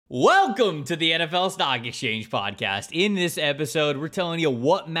Welcome to the NFL Stock Exchange podcast. In this episode, we're telling you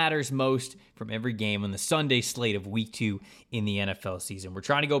what matters most from every game on the Sunday slate of Week 2 in the NFL season. We're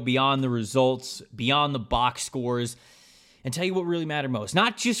trying to go beyond the results, beyond the box scores, and tell you what really mattered most.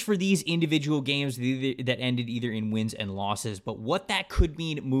 Not just for these individual games that ended either in wins and losses, but what that could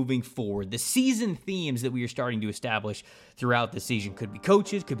mean moving forward. The season themes that we are starting to establish throughout the season. Could be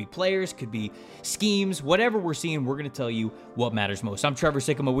coaches, could be players, could be schemes. Whatever we're seeing, we're going to tell you what matters most. I'm Trevor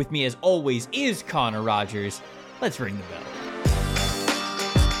Sikkema. With me, as always, is Connor Rogers. Let's ring the bell.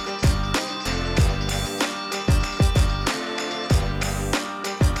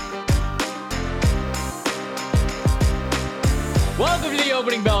 Welcome to the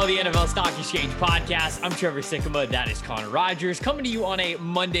opening bell of the NFL Stock Exchange podcast. I'm Trevor Sikkema. That is Connor Rogers, coming to you on a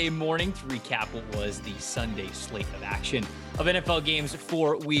Monday morning to recap what was the Sunday slate of action of NFL games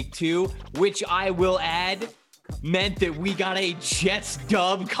for Week 2, which I will add meant that we got a Jets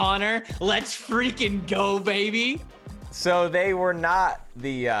dub, Connor. Let's freaking go, baby. So they were not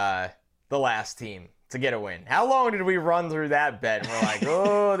the last team to get a win. How long did we run through that bet? And we're like,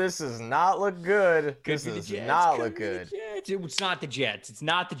 oh, this does not look good. This does not look good. It's not the Jets. It's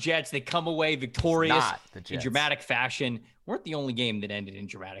not the Jets. They come away victorious in dramatic fashion. Weren't the only game that ended in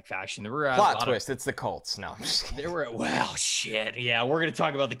dramatic fashion. There were plot twist. It's the Colts. No, I'm just kidding. There were, well, shit. Yeah, we're gonna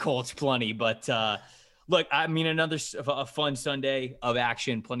talk about the Colts plenty, but look, I mean, another a fun Sunday of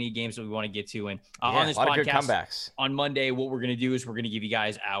action. Plenty of games that we want to get to, and on this a lot podcast of good comebacks. On Monday, what we're gonna do is we're gonna give you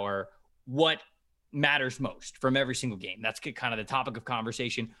guys our what matters most from every single game. That's kind of the topic of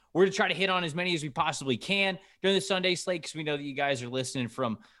conversation. We're going to try to hit on as many as we possibly can during the Sunday slate, because we know that you guys are listening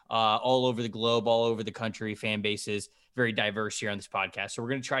from all over the globe, all over the country, fan bases, very diverse here on this podcast. So we're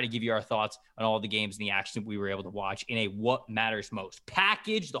going to try to give you our thoughts on all the games and the action that we were able to watch in a what matters most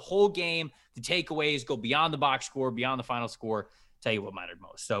package, the whole game, the takeaways, go beyond the box score, beyond the final score, tell you what mattered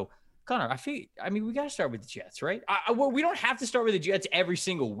most. So Connor, we got to start with the Jets, right? We don't have to start with the Jets every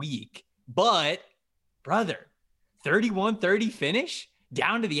single week, but brother, 31-30 finish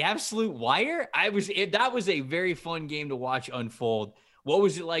down to the absolute wire. That was a very fun game to watch unfold. What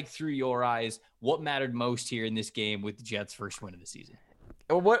was it like through your eyes? What mattered most here in this game with the Jets' first win of the season?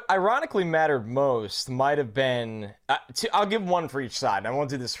 What ironically mattered most might have been, I'll give one for each side. I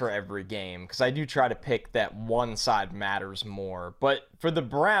won't do this for every game because I do try to pick that one side matters more. But for the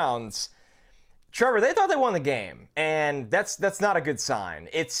Browns, Trevor, they thought they won the game, and that's not a good sign.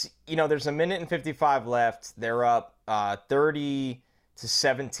 It's, there's a minute and 55 left. They're up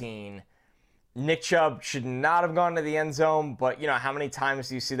 30-17. Nick Chubb should not have gone to the end zone, but how many times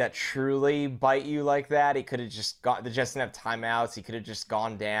do you see that truly bite you like that? He could have just the Jets didn't have timeouts. He could have just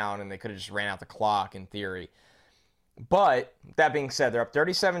gone down, and they could have just ran out the clock in theory. But that being said, they're up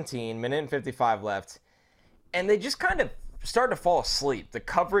 30-17, minute and 55 left, and they just kind of started to fall asleep. The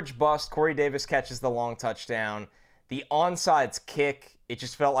coverage bust. Corey Davis catches the long touchdown. The onside kick, it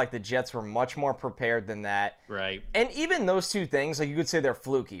just felt like the Jets were much more prepared than that. Right. And even those two things, like you could say they're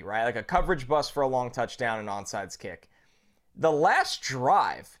fluky, right? Like a coverage bust for a long touchdown and onside kick. The last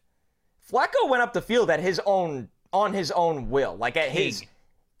drive, Flacco went up the field on his own will.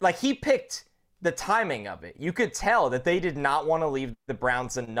 He picked the timing of it. You could tell that they did not want to leave the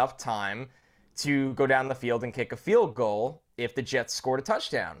Browns enough time to go down the field and kick a field goal if the Jets scored a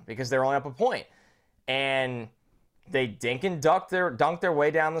touchdown, because they're only up a point. And they dink and dunk their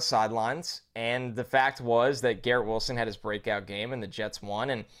way down the sidelines. And the fact was that Garrett Wilson had his breakout game and the Jets won.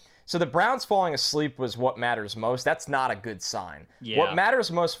 And so the Browns falling asleep was what matters most. That's not a good sign. Yeah. What matters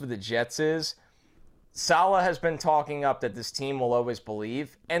most for the Jets is Saleh has been talking up that this team will always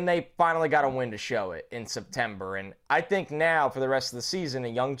believe, and they finally got a win to show it in September. And I think now for the rest of the season, a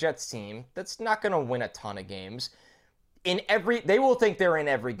young Jets team that's not going to win a ton of games, they will think they're in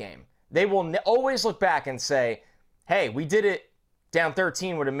every game. They will always look back and say, hey, we did it down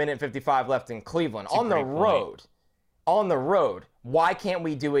 13 with a minute and 55 left in Cleveland. On the road. Why can't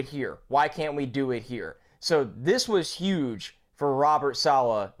we do it here? Why can't we do it here? So this was huge for Robert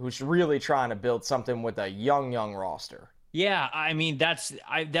Saleh, who's really trying to build something with a young roster. Yeah, I mean,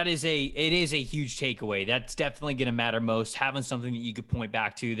 it is a huge takeaway. That's definitely going to matter most. Having something that you could point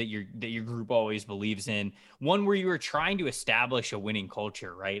back to that your group always believes in. One where you are trying to establish a winning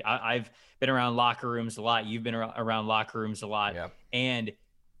culture, right? I've been around locker rooms a lot. You've been around locker rooms a lot, yeah. And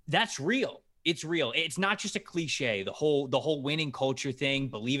that's real. It's real. It's not just a cliche. The whole winning culture thing,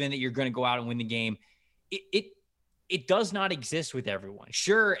 believing that you're going to go out and win the game. It does not exist with everyone.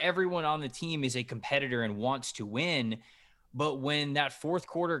 Sure, everyone on the team is a competitor and wants to win, but when that fourth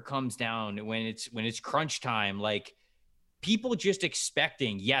quarter comes down, when it's crunch time, like people just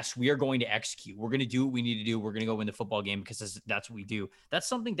expecting, yes, we are going to execute. We're going to do what we need to do. We're going to go win the football game because that's what we do. That's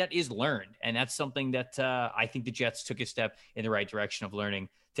something that is learned. And that's something that I think the Jets took a step in the right direction of learning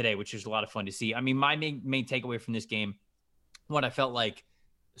today, which is a lot of fun to see. I mean, my main takeaway from this game, what I felt like,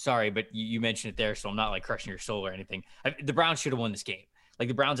 sorry, but you mentioned it there, so I'm not like crushing your soul or anything. The Browns should have won this game. Like,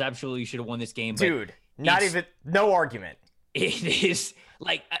 the Browns absolutely should have won this game. Dude, no argument. It is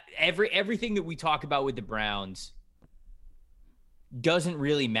like everything that we talk about with the Browns doesn't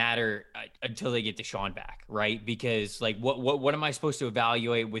really matter until they get Deshaun back, right? Because like, what am I supposed to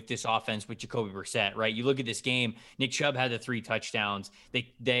evaluate with this offense with Jacoby Brissett, right? You look at this game, Nick Chubb had the 3 touchdowns.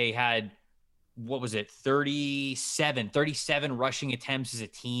 They had, what was it, 37 rushing attempts as a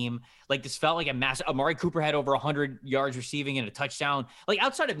team. Like, this felt like a massive. Amari Cooper had over 100 yards receiving and a touchdown. Like,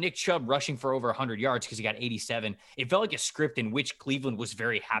 outside of Nick Chubb rushing for over 100 yards because he got 87, it felt like a script in which Cleveland was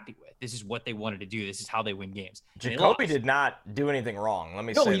very happy with. This is what they wanted to do. This is how they win games. Jacoby did not do anything wrong. Let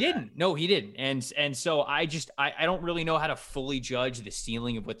me say No, he didn't. No, he didn't. And so I don't really know how to fully judge the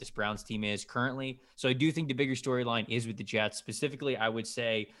ceiling of what this Browns team is currently. So I do think the bigger storyline is with the Jets. Specifically, I would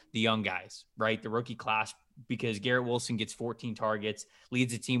say the young guys, right? The rookie class, because Garrett Wilson gets 14 targets,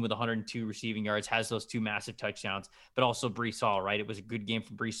 leads the team with 102 receiving yards, has those 2 massive touchdowns, but also Breece Hall, right? It was a good game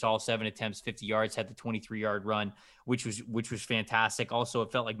for Breece Hall, 7 attempts, 50 yards, had the 23-yard run, which was fantastic. Also,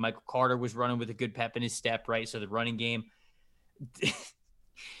 it felt like Michael Carter was running with a good pep in his step, right? So the running game,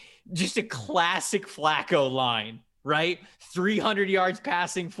 just a classic Flacco line, right? 300 yards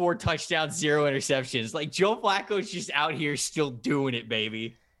passing, 4 touchdowns, 0 interceptions. Like, Joe Flacco's just out here still doing it,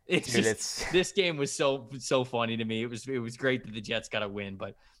 baby. This game was so funny to me. It was great that the Jets got a win,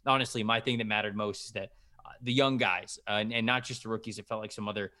 but honestly, my thing that mattered most is that the young guys, and not just the rookies, it felt like some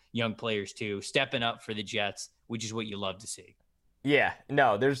other young players too, stepping up for the Jets, which is what you love to see. Yeah,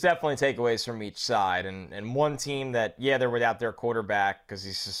 no, there's definitely takeaways from each side, and one team that, yeah, they're without their quarterback because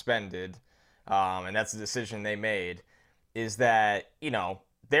he's suspended, and that's the decision they made, is that, you know,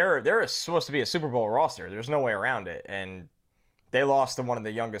 they're supposed to be a Super Bowl roster. There's no way around it, and they lost to one of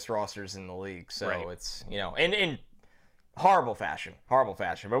the youngest rosters in the league. So right. It's, you know, in horrible fashion,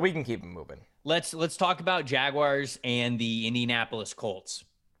 but we can keep it moving. Let's talk about Jaguars and the Indianapolis Colts.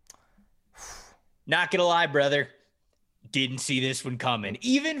 Not gonna lie, brother, didn't see this one coming.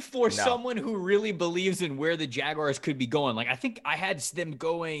 Even for someone who really believes in where the Jaguars could be going. Like, I think I had them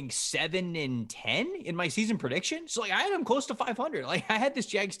going 7-10 in my season prediction. So like, I had them close to 500. Like, I had this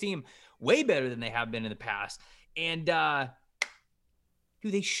Jags team way better than they have been in the past. And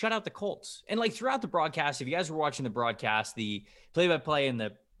dude, they shut out the Colts. And like, throughout the broadcast, if you guys were watching the broadcast, the play-by-play and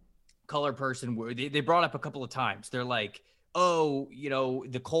the color person, they brought up a couple of times. They're like, oh, you know,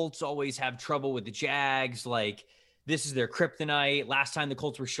 the Colts always have trouble with the Jags. Like, this is their kryptonite. Last time the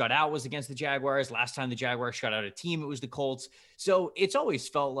Colts were shut out was against the Jaguars. Last time the Jaguars shut out a team, it was the Colts. So it's always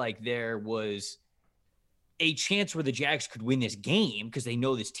felt like there was a chance where the Jags could win this game because they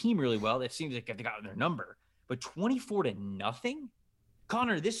know this team really well. It seems like they got their number. But 24-0?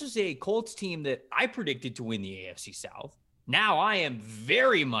 Connor, this is a Colts team that I predicted to win the AFC South. Now I am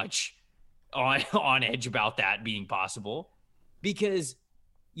very much on edge about that being possible, because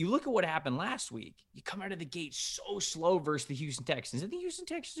you look at what happened last week. You come out of the gate so slow versus the Houston Texans. And the Houston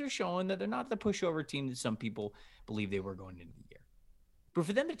Texans are showing that they're not the pushover team that some people believe they were going into the year. But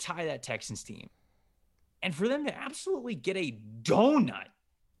for them to tie that Texans team and for them to absolutely get a donut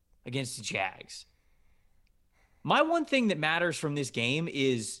against the Jags, my one thing that matters from this game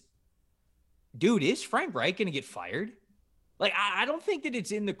is, dude, is Frank Reich going to get fired? Like, I don't think that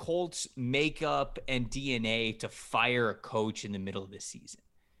it's in the Colts' makeup and DNA to fire a coach in the middle of the season.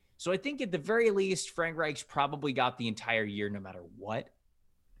 So I think at the very least, Frank Reich's probably got the entire year no matter what.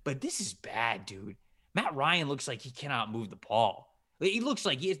 But this is bad, dude. Matt Ryan looks like he cannot move the ball. He looks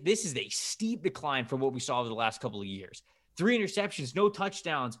like this is a steep decline from what we saw over the last couple of years. 3 interceptions, no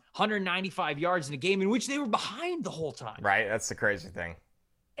touchdowns, 195 yards in a game in which they were behind the whole time. Right, that's the crazy thing.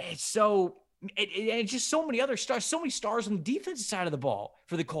 It's so... And just so many other stars, so many stars on the defensive side of the ball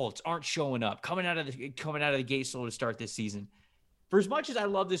for the Colts aren't showing up, coming out of the gate slow to start this season. For as much as I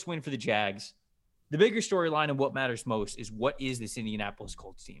love this win for the Jags, the bigger storyline and what matters most is what is this Indianapolis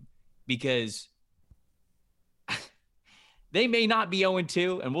Colts team? Because they may not be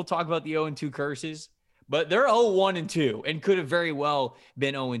 0-2, and we'll talk about the 0-2 curses, but they're 0-1-2 and could have very well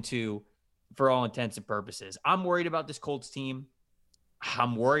been 0-2 for all intents and purposes. I'm worried about this Colts team.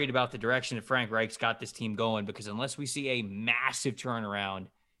 I'm worried about the direction that Frank Reich's got this team going, because unless we see a massive turnaround,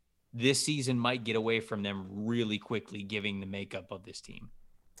 this season might get away from them really quickly, giving the makeup of this team.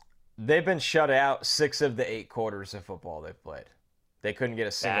 They've been shut out 6 of the 8 quarters of football they've played. They couldn't get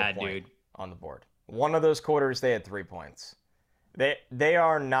a single point on the board. One of those quarters, they had 3 points. They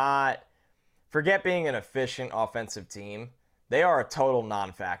are not, forget being an efficient offensive team. They are a total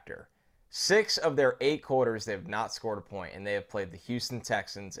non-factor. 6 of their 8 quarters, they have not scored a point, and they have played the Houston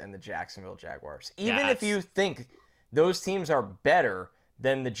Texans and the Jacksonville Jaguars. Even if you think those teams are better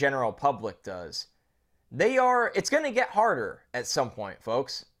than the general public does, it's going to get harder at some point,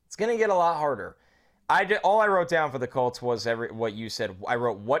 folks. It's going to get a lot harder. All I wrote down for the Colts was what you said. I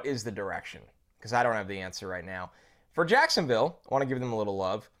wrote, what is the direction? Because I don't have the answer right now. For Jacksonville, I want to give them a little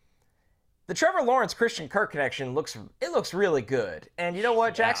love. The Trevor Lawrence Christian Kirk connection looks really good. And you know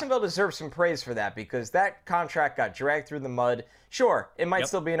what? Jacksonville deserves some praise for that, because that contract got dragged through the mud. Sure, it might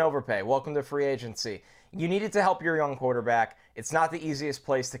still be an overpay. Welcome to free agency. You needed to help your young quarterback. It's not the easiest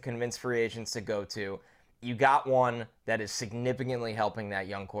place to convince free agents to go to. You got one that is significantly helping that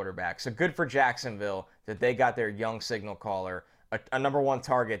young quarterback. So good for Jacksonville that they got their young signal caller, a number one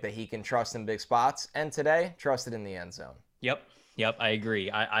target that he can trust in big spots, and today, trusted in the end zone. Yep, I agree.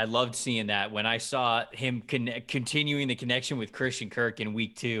 I loved seeing that. When I saw him continuing the connection with Christian Kirk in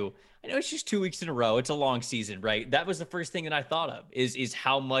week 2, I know it's just 2 weeks in a row. It's a long season, right? That was the first thing that I thought of is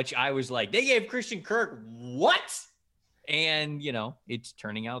how much I was like, they gave Christian Kirk what? And, it's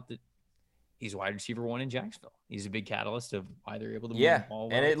turning out that he's wide receiver 1 in Jacksonville. He's a big catalyst of why they're able to move the ball.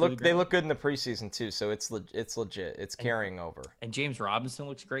 And they look good in the preseason too, so it's legit. It's carrying over. And James Robinson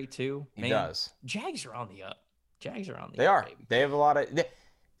looks great too. He does. Jags are on the up. They are. Baby. They have a lot of.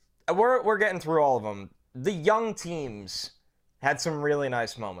 We're getting through all of them. The young teams had some really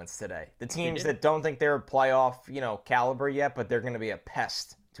nice moments today. The teams that don't think they're playoff, caliber yet, but they're going to be a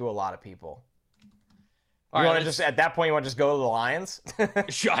pest to a lot of people. At that point, you want to just go to the Lions?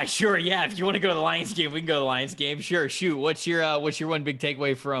 Sure, yeah. If you want to go to the Lions game, we can go to the Lions game. Sure, shoot. What's your one big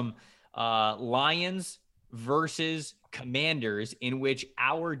takeaway from Lions versus Commanders, in which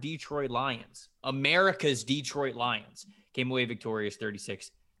our Detroit Lions, America's Detroit Lions, came away victorious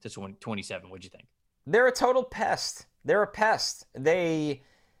 36-27? What'd you think? They're a total pest. They're a pest.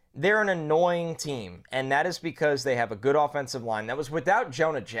 They're an annoying team, and that is because they have a good offensive line that was without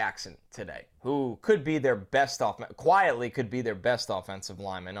Jonah Jackson today, who could be their best quietly could be their best offensive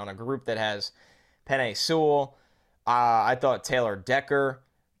lineman on a group that has Penei Sewell. I thought Taylor Decker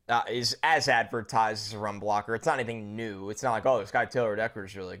is as advertised as a run blocker. It's not anything new. It's not like, oh, this guy Taylor Decker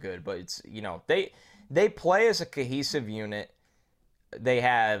is really good, but it's, they play as a cohesive unit. They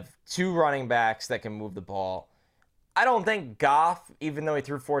have 2 running backs that can move the ball. I don't think Goff, even though he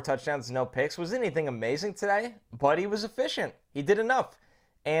threw 4 touchdowns and no picks, was anything amazing today, but he was efficient. He did enough.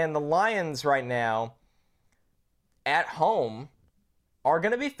 And the Lions right now, at home, are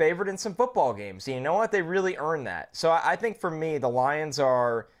going to be favored in some football games. And you know what? They really earned that. So I think for me, the Lions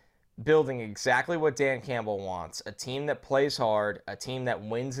are building exactly what Dan Campbell wants. A team that plays hard, a team that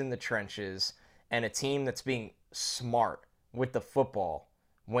wins in the trenches, and a team that's being smart with the football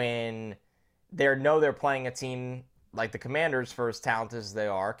when they're playing a team like the Commanders, for as talented as they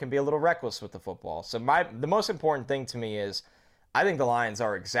are, can be a little reckless with the football. So the most important thing to me is I think the Lions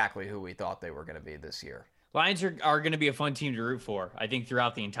are exactly who we thought they were going to be this year. Lions are going to be a fun team to root for, I think,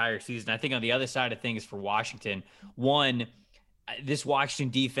 throughout the entire season. I think on the other side of things for Washington, this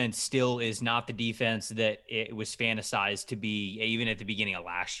Washington defense still is not the defense that it was fantasized to be even at the beginning of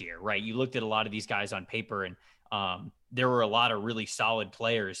last year, right? You looked at a lot of these guys on paper, and there were a lot of really solid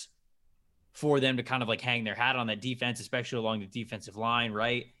players for them to kind of like hang their hat on that defense, especially along the defensive line,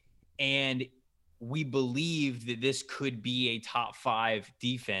 right? And we believed that this could be a top 5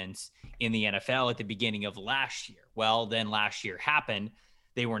 defense in the NFL at the beginning of last year. Well, then last year happened.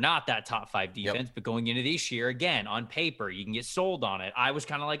 They were not that top 5 defense, but going into this year, again, on paper, you can get sold on it. I was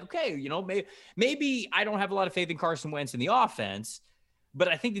kind of like, okay, maybe I don't have a lot of faith in Carson Wentz in the offense, but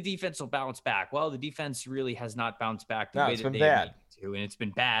I think the defense will bounce back. Well, the defense really has not bounced back the way that they need to, and it's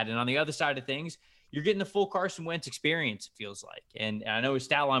been bad. And on the other side of things, you're getting the full Carson Wentz experience, it feels like. And I know his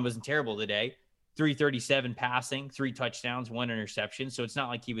stat line wasn't terrible today. 337 passing, 3 touchdowns, 1 interception. So it's not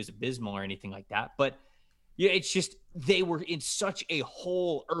like he was abysmal or anything like that. But yeah, it's just they were in such a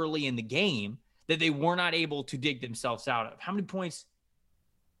hole early in the game that they were not able to dig themselves out of. How many points?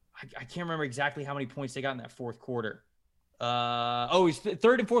 I can't remember exactly how many points they got in that fourth quarter. It's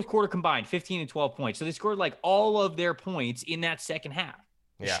third and fourth quarter combined, 15 and 12 points. So they scored like all of their points in that second half.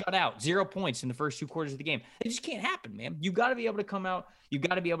 Shut out 0 points in the first 2 quarters of the game. It just can't happen, man. You got to be able to come out. You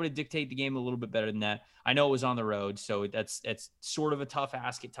got to be able to dictate the game a little bit better than that. I know it was on the road, so that's sort of a tough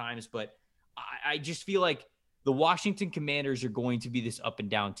ask at times, but I just feel like the Washington Commanders are going to be this up and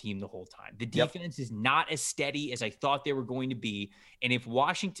down team the whole time. The defense is not as steady as I thought they were going to be. And if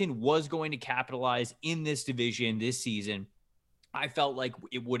Washington was going to capitalize in this division this season, I felt like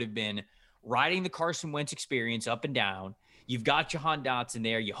it would have been riding the Carson Wentz experience up and down. You've got Jahan Dotson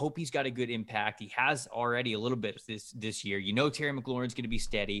there. You hope he's got a good impact. He has already a little bit this year. You know Terry McLaurin's going to be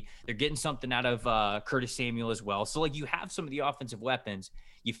steady. They're getting something out of Curtis Samuel as well. So, like, you have some of the offensive weapons.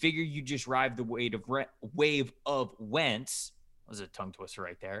 You figure you just ride the wave of Wentz. That was a tongue twister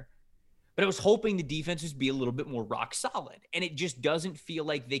right there. But I was hoping the defenses be a little bit more rock solid. And it just doesn't feel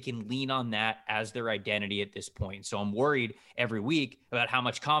like they can lean on that as their identity at this point. So I'm worried every week about how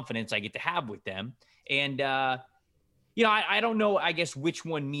much confidence I get to have with them. And, you know, I don't know, I guess, which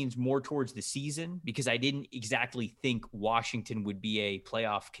one means more towards the season, because I didn't exactly think Washington would be a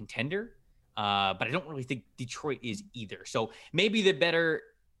playoff contender. But I don't really think Detroit is either. So maybe the better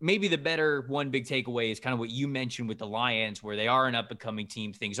one big takeaway is kind of what you mentioned with the Lions, where they are an up-and-coming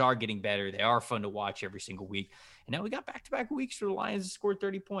team. Things are getting better. They are fun to watch every single week. And now we got back-to-back weeks for the Lions to score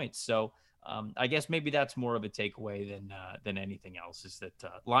 30 points. So I guess maybe that's more of a takeaway than anything else, is that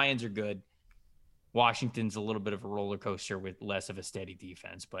Lions are good. Washington's a little bit of a roller coaster with less of a steady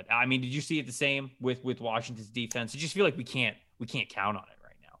defense. But I mean, did you see it the same with Washington's defense? I just feel like we can't count on it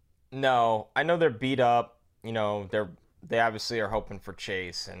right now. No, I know they're beat up. You know, they obviously are hoping for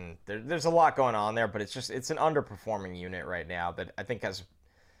Chase, and there's a lot going on there, but it's an underperforming unit right now that I think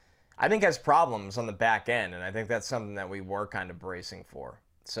has problems on the back end, and I think that's something that we were kind of bracing for.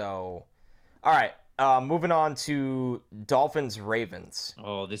 So, all right, moving on to Dolphins-Ravens.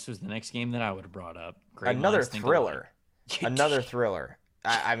 Oh, this was the next game that I would have brought up. Another thriller. Another thriller.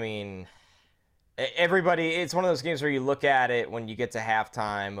 I mean, everybody, it's one of those games where you look at it when you get to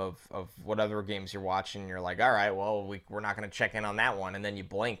halftime of whatever games you're watching, you're like, all right, well, we're not going to check in on that one. And then you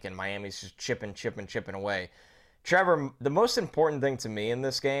blink, and Miami's just chipping away. Trevor, the most important thing to me in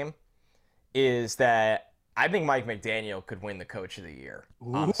this game is that I think Mike McDaniel could win the Coach of the Year,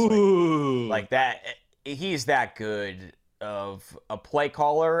 honestly. Ooh. Like that, he's that good of a play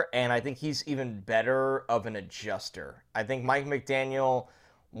caller, and I think he's even better of an adjuster. I think Mike McDaniel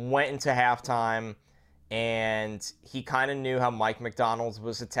went into halftime, and he kind of knew how Mike McDonald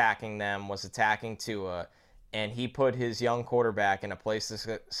was attacking Tua, and he put his young quarterback in a place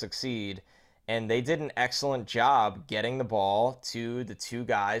to succeed, and they did an excellent job getting the ball to the two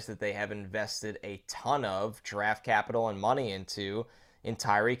guys that they have invested a ton of draft capital and money into, in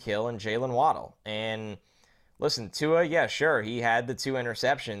Tyreek Hill and Jalen Waddle. And listen, Tua, yeah, sure, he had the 2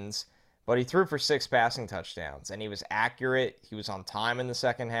 interceptions, but he threw for 6 passing touchdowns, and he was accurate. He was on time in the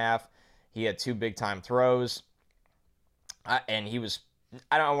second half. He had 2 big-time throws, and he was,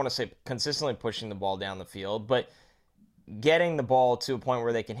 I don't want to say consistently pushing the ball down the field, but getting the ball to a point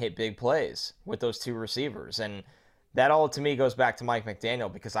where they can hit big plays with those 2 receivers. And that all, to me, goes back to Mike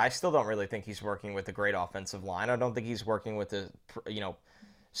McDaniel, because I still don't really think he's working with a great offensive line. I don't think he's working with a,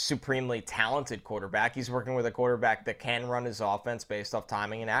 supremely talented quarterback. He's working with a quarterback that can run his offense based off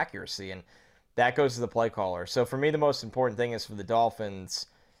timing and accuracy, and that goes to the play caller. So for me, the most important thing is for the Dolphins,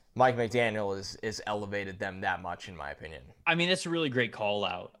 Mike McDaniel is elevated them that much, in my opinion. I mean, that's a really great call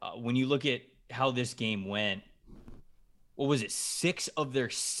out. When you look at how this game went, what was it? 6 of their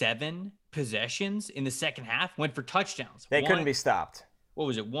 7 possessions in the second half went for touchdowns. They couldn't be stopped. What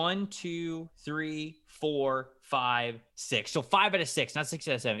was it? 1, 2, 3, 4, 5, 6. So 5 out of 6, not 6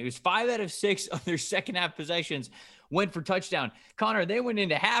 out of 7. It was 5 out of 6 of their second half possessions went for touchdown. Connor, they went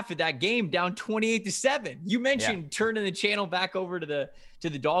into half of that game down 28-7. You mentioned turning the channel back over to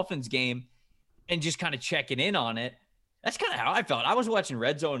the Dolphins game and just kind of checking in on it. That's kind of how I felt. I was watching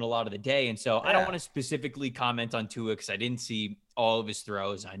Red Zone a lot of the day, and so I don't want to specifically comment on Tua because I didn't see all of his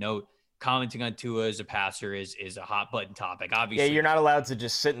throws. I know commenting on Tua as a passer is a hot button topic. Obviously, yeah, you're not allowed to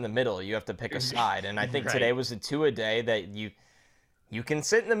just sit in the middle. You have to pick a side, and I think today was a Tua day that you can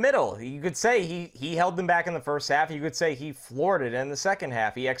sit in the middle. You could say he held them back in the first half. You could say he floored it in the second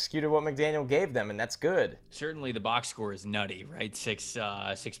half. He executed what McDaniel gave them, and that's good. Certainly, the box score is nutty, right? Six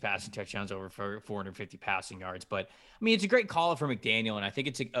passing touchdowns over 450 passing yards. But I mean, it's a great call for McDaniel, and I think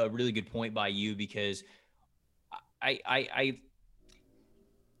it's a really good point by you because I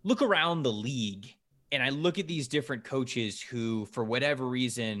look around the league and I look at these different coaches who, for whatever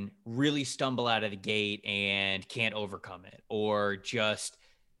reason, really stumble out of the gate and can't overcome it, or just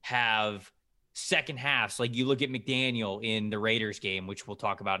have second halves. Like you look at McDaniel in the Raiders game, which we'll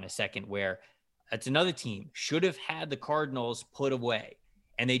talk about in a second, where that's another team should have had the Cardinals put away,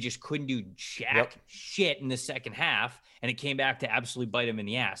 and they just couldn't do jack shit in the second half, and it came back to absolutely bite him in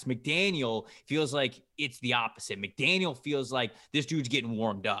the ass. McDaniel feels like it's the opposite. McDaniel feels like this dude's getting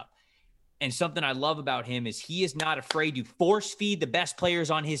warmed up. And something I love about him is he is not afraid to force feed the best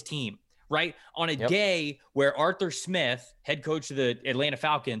players on his team, right? On a day where Arthur Smith, head coach of the Atlanta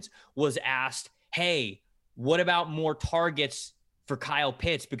Falcons, was asked, hey, what about more targets for Kyle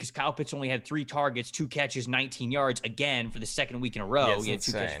Pitts because Kyle Pitts only had 3 targets, 2 catches, 19 yards again for the second week in a row. Yeah, he had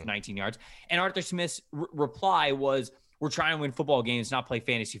 2 catches for 19 yards. And Arthur Smith's reply was, "We're trying to win football games, not play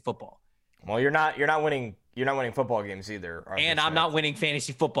fantasy football." Well, you're not winning football games either, Arthur And Smith. I'm not winning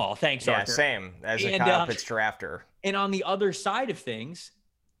fantasy football. Thanks, Yeah, Arthur. same as a Kyle Pitts drafter. And on the other side of things,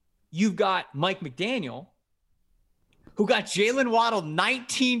 you've got Mike McDaniel, who got Jalen Waddle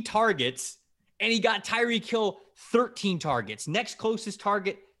 19 targets, and he got Tyreek Hill 13 targets. Next closest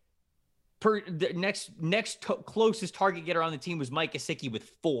target closest target getter on the team was Mike Gesicki with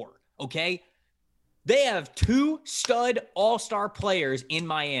 4. Okay, they have 2 stud all-star players in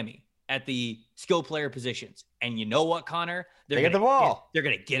Miami at the skill player positions, and you know what, Connor? They get the ball. They're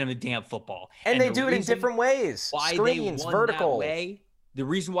gonna get him the damn football, and they do it in different ways. Screens, vertical. The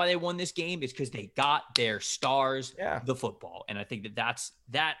reason why they won this game is because they got their stars the football. And I think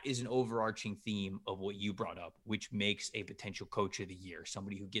that is an overarching theme of what you brought up, which makes a potential coach of the year,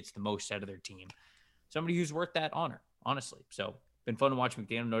 somebody who gets the most out of their team, somebody who's worth that honor, honestly. So been fun to watch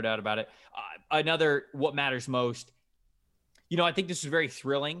McDaniel, no doubt about it. Another, what matters most, I think this is very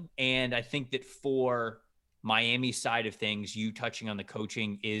thrilling. And I think that for Miami's side of things, you touching on the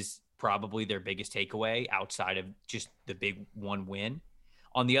coaching is probably their biggest takeaway outside of just the big one win.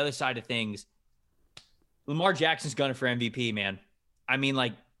 On the other side of things, Lamar Jackson's gunning for MVP, man. I mean,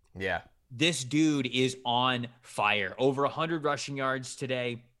 this dude is on fire. Over 100 rushing yards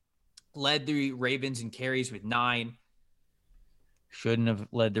today. Led the Ravens in carries with 9. Shouldn't have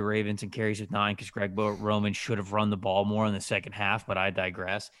led the Ravens in carries with 9 because Greg Roman should have run the ball more in the second half, but I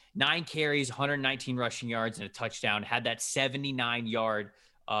digress. 9 carries, 119 rushing yards, and a touchdown. Had that 79-yard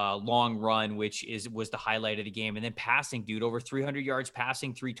long run, which was the highlight of the game. And then passing, dude, over 300 yards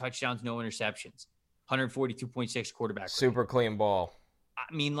passing, 3 touchdowns, no interceptions, 142.6 quarterback rating. Super clean ball.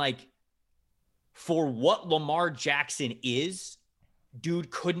 I mean, for what Lamar Jackson is, dude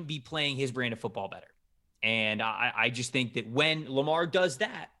couldn't be playing his brand of football better. And I just think that when Lamar does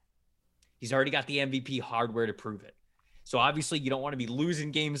that, he's already got the MVP hardware to prove it. So obviously you don't want to be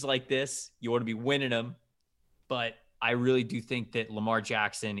losing games like this. You want to be winning them. But I really do think that Lamar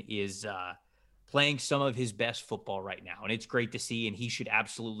Jackson is playing some of his best football right now. And it's great to see. And he should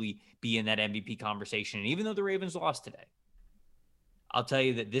absolutely be in that MVP conversation. And even though the Ravens lost today, I'll tell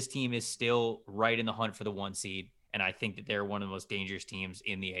you that this team is still right in the hunt for the 1 seed. And I think that they're one of the most dangerous teams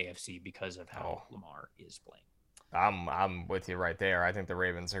in the AFC because of how Lamar is playing. I'm with you right there. I think the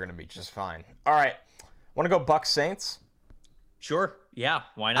Ravens are going to be just fine. All right. Want to go Bucs Saints? Sure. Yeah.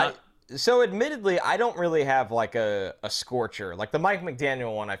 Why not? So admittedly, I don't really have a scorcher. The Mike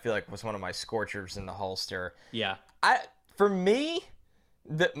McDaniel one, I feel like was one of my scorchers in the holster. Yeah. For me,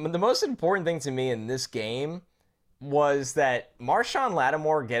 the most important thing to me in this game was that Marshawn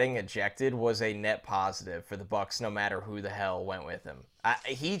Lattimore getting ejected was a net positive for the Bucs, no matter who the hell went with him.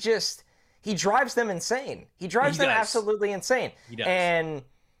 He drives them insane. He drives them absolutely insane. He does. And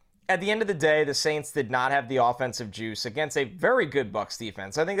at the end of the day, the Saints did not have the offensive juice against a very good Bucs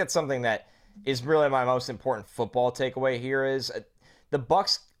defense. I think that's something that is really my most important football takeaway here is the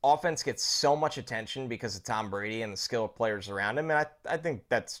Bucs offense gets so much attention because of Tom Brady and the skill of players around him, and I think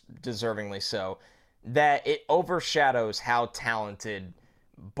that's deservingly so, that it overshadows how talented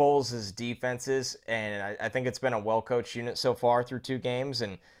Bowles' defense is, and I think it's been a well-coached unit so far through 2 games,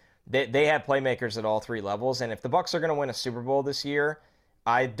 and they have playmakers at all 3 levels, and if the Bucs are going to win a Super Bowl this year,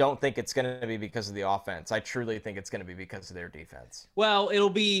 I don't think it's going to be because of the offense. I truly think it's going to be because of their defense. Well,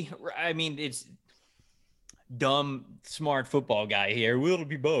 it's dumb, smart football guy here. It'll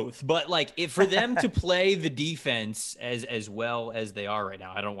be both. But for them to play the defense as well as they are right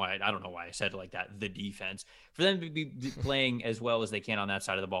now, I don't know why I said it like that. The defense, for them to be playing as well as they can on that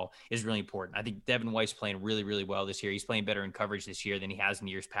side of the ball is really important. I think Devin White's playing really, really well this year. He's playing better in coverage this year than he has in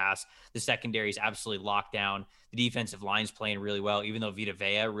years past. The secondary is absolutely locked down. The defensive line's playing really well, even though Vita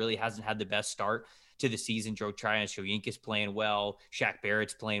Vea really hasn't had the best start to the season. Joe Tryon-Shoyinka's playing well. Shaq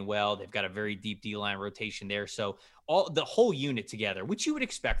Barrett's playing well. They've got a very deep D-line rotation there. So the whole unit together, which you would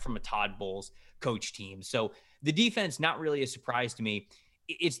expect from a Todd Bowles coach team. So the defense, not really a surprise to me.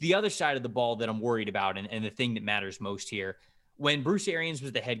 It's the other side of the ball that I'm worried about and the thing that matters most here. When Bruce Arians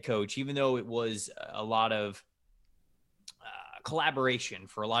was the head coach, even though it was a lot of collaboration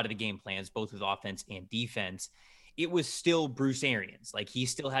for a lot of the game plans, both with offense and defense, it was still Bruce Arians. He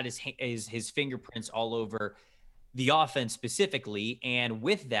still had his fingerprints all over the offense specifically. And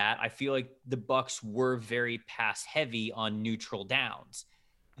with that, I feel like the Bucs were very pass heavy on neutral downs.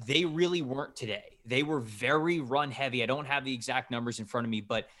 They really weren't today. They were very run heavy. I don't have the exact numbers in front of me,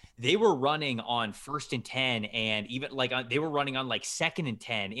 but they were running on 1st and 10 and even they were running on 2nd and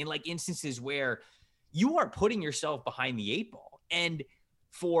 10 in instances where you are putting yourself behind the 8 ball. And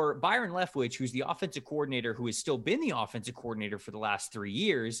for Byron Leftwich, who's the offensive coordinator, who has still been the offensive coordinator for the last 3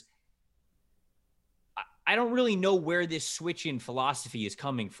 years, I don't really know where this switch in philosophy is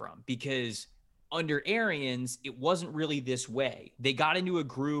coming from, because under Arians, it wasn't really this way. They got into a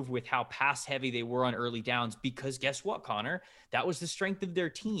groove with how pass heavy they were on early downs, because guess what, Connor? That was the strength of their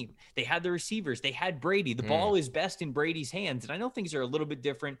team. They had the receivers. They had Brady. The ball is best in Brady's hands. And I know things are a little bit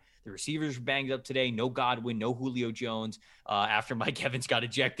different. The receivers were banged up today. No Godwin, no Julio Jones. After Mike Evans got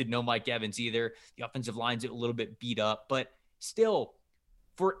ejected, no Mike Evans either. The offensive line's a little bit beat up, but still,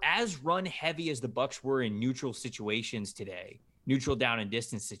 for as run heavy as the Bucs were in neutral situations today, neutral down and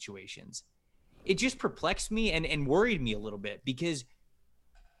distance situations, it just perplexed me and worried me a little bit, because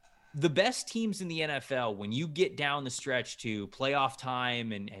the best teams in the NFL, when you get down the stretch to playoff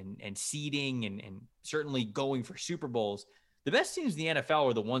time and seeding and certainly going for Super Bowls, the best teams in the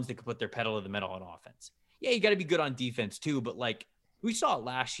NFL are the ones that can put their pedal to the metal on offense. Yeah, you got to be good on defense too, but like we saw it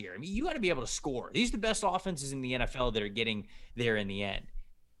last year. I mean, you got to be able to score. These are the best offenses in the NFL that are getting there in the end.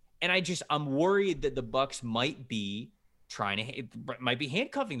 And I'm worried that the Bucs might be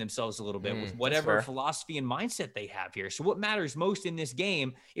handcuffing themselves a little bit with whatever philosophy and mindset they have here. So what matters most in this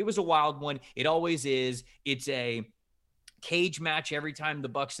game, it was a wild one. It always is. It's a cage match every time the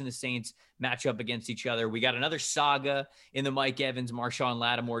Bucs and the Saints match up against each other. We got another saga in the Mike Evans, Marshawn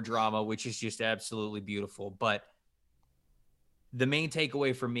Lattimore drama, which is just absolutely beautiful. But the main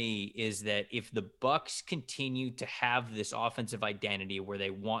takeaway for me is that if the Bucs continue to have this offensive identity where they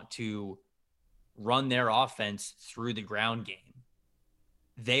want to run their offense through the ground game,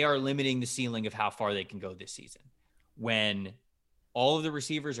 they are limiting the ceiling of how far they can go this season. When all of the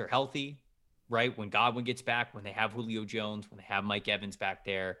receivers are healthy, right? When Godwin gets back, when they have Julio Jones, when they have Mike Evans back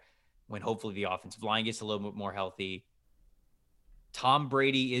there, when hopefully the offensive line gets a little bit more healthy, Tom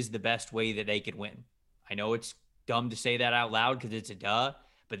Brady is the best way that they could win. I know it's dumb to say that out loud because it's a duh,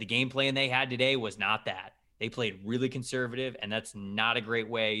 but the game plan they had today was not that. They played really conservative, and that's not a great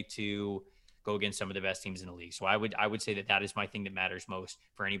way to go against some of the best teams in the league. So I would say that is my thing that matters most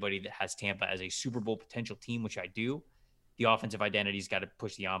for anybody that has Tampa as a Super Bowl potential team, which I do. The offensive identity's got to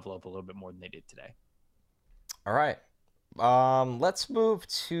push the envelope a little bit more than they did today. All right. Let's move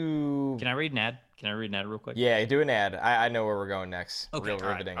to... Can I read an ad? Real quick? Yeah, do an ad. I know where we're going next. Okay, all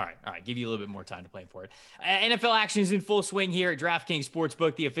right. Give you a little bit more time to plan for it. NFL action is in full swing here at DraftKings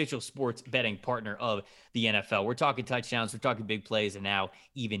Sportsbook, the official sports betting partner of the NFL. We're talking touchdowns, we're talking big plays, and now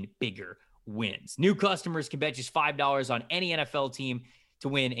even bigger wins. New customers can bet just $5 on any NFL team to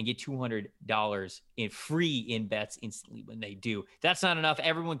win and get $200 in free in bets instantly when they do. That's not enough.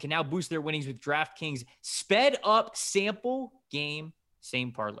 Everyone can now boost their winnings with DraftKings sped up sample game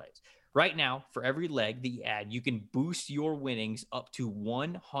same parlays. Right now, for every leg that you add, you can boost your winnings up to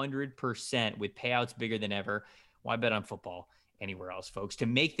 100% with payouts bigger than ever. Why bet on football anywhere else, folks? To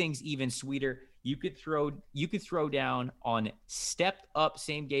make things even sweeter, you could throw down on stepped up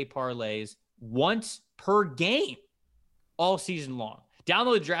same game parlays once per game all season long.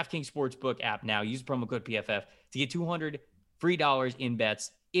 Download the DraftKings Sportsbook app now. Use promo code PFF to get $200 free in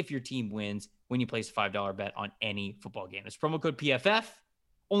bets if your team wins when you place a $5 bet on any football game. It's promo code PFF,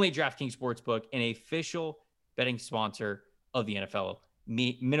 only at DraftKings Sportsbook, an official betting sponsor of the NFL.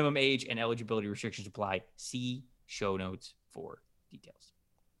 Minimum age and eligibility restrictions apply. See show notes for details.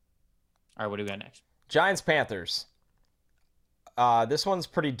 All right, what do we got next? Giants-Panthers. This one's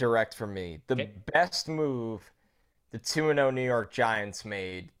pretty direct for me. The best move the 2-0 New York Giants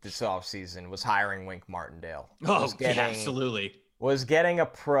made this offseason was hiring Wink Martindale. Absolutely. Was getting a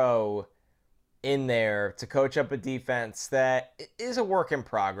pro in there to coach up a defense that is a work in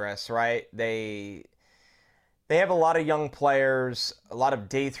progress, right? They have a lot of young players, a lot of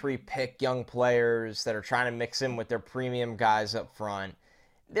day 3 pick young players that are trying to mix in with their premium guys up front.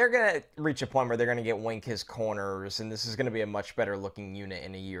 They're going to reach a point where they're going to get Wink his corners, and this is going to be a much better looking unit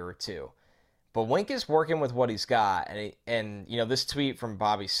in a year or two. But Wink is working with what he's got, and you know, this tweet from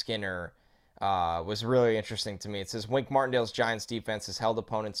Bobby Skinner was really interesting to me. It says, Wink Martindale's Giants defense has held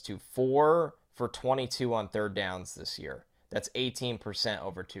opponents to 4 for 22 on third downs this year. That's 18%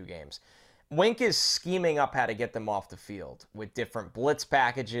 over 2 games. Wink is scheming up how to get them off the field with different blitz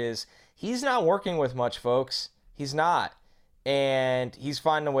packages. He's not working with much, folks. He's not. And he's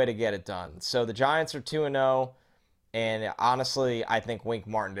finding a way to get it done. So the Giants are 2-0. And honestly, I think Wink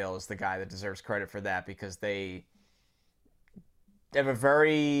Martindale is the guy that deserves credit for that, because they have a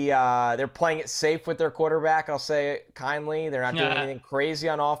very they're playing it safe with their quarterback, I'll say it kindly. They're not doing anything crazy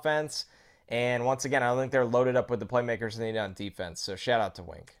on offense. And once again, I don't think they're loaded up with the playmakers they need on defense. So shout out to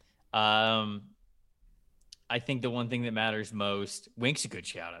Wink. I I think the one thing that matters most, Wink's a good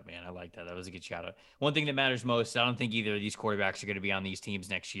shout out, man. I like that. That was a good shout out. One thing that matters most, I don't think either of these quarterbacks are going to be on these teams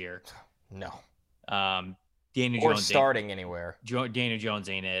next year. No. Daniel or Jones starting anywhere. Daniel Jones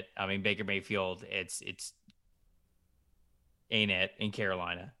ain't it. I mean, Baker Mayfield, it's ain't it in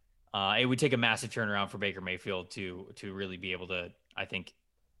Carolina. It would take a massive turnaround for Baker Mayfield to really be able to, I think,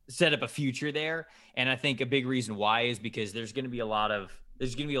 set up a future there. And I think a big reason why is because there's going to be a lot of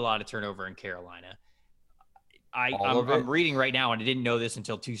turnover in Carolina. I'm reading right now, and I didn't know this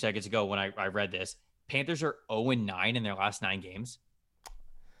until 2 seconds ago when I read this. Panthers are 0-9 in their last 9 games.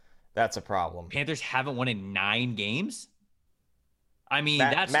 That's a problem. Panthers haven't won in 9 games. I mean,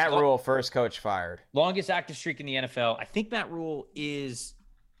 that's Matt Rule, first coach fired. Longest active streak in the NFL. I think Matt Rule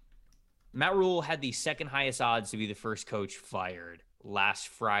had the second highest odds to be the first coach fired last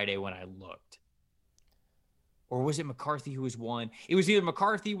Friday when I looked. Or was it McCarthy who was 1? It was either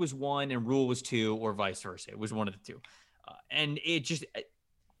McCarthy was 1 and Rule was 2, or vice versa. It was one of the two. And it just,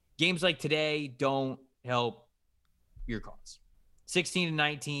 games like today don't help your cause.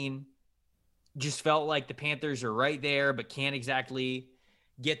 16-19 just felt like the Panthers are right there, but can't exactly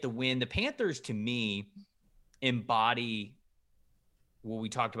get the win. The Panthers, to me, embody what we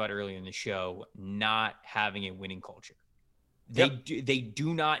talked about earlier in the show, not having a winning culture. They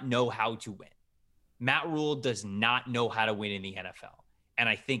do not know how to win. Matt Rule does not know how to win in the NFL. And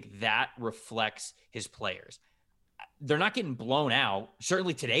I think that reflects his players. They're not getting blown out.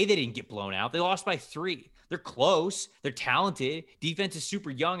 Certainly today they didn't get blown out. They lost by 3. They're close. They're talented. Defense is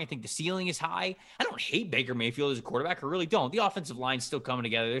super young. I think the ceiling is high. I don't hate Baker Mayfield as a quarterback. I really don't. The offensive line's still coming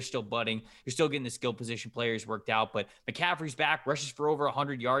together. They're still budding. They're still getting the skill position players worked out. But McCaffrey's back, rushes for over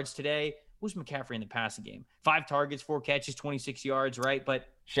 100 yards today. Who's McCaffrey in the passing game? 5 targets, 4 catches, 26 yards, right? But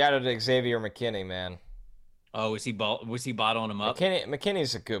shout out to Xavier McKinney, man. Oh, was he bottling him up?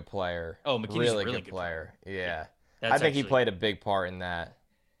 McKinney's a good player. Oh, McKinney's really a really good player. Yeah. I think he played a big part in that.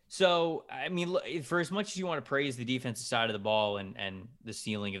 So, I mean, for as much as you want to praise the defensive side of the ball and the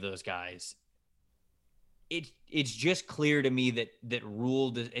ceiling of those guys, it's just clear to me that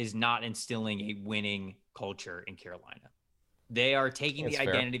Rule is not instilling a winning culture in Carolina. They are taking the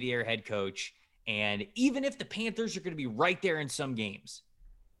identity of their head coach, and even if the Panthers are going to be right there in some games,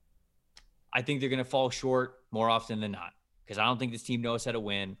 I think they're going to fall short more often than not, because I don't think this team knows how to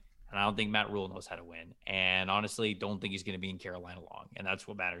win, and I don't think Matt Rule knows how to win. And honestly, don't think he's going to be in Carolina long. And that's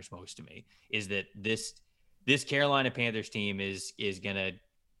what matters most to me, is that this Carolina Panthers team is going to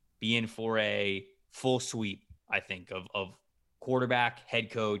be in for a full sweep, I think, of quarterback,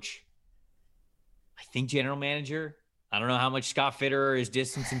 head coach, I think general manager. I don't know how much Scott Fitterer has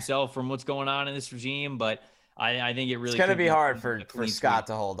distanced himself from what's going on in this regime, but I think it's going to be hard for Scott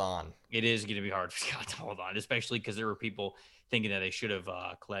to hold on. It is going to be hard for Scott to hold on, especially because there were people thinking that they should have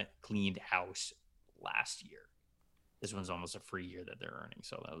cleaned house last year. This one's almost a free year that they're earning,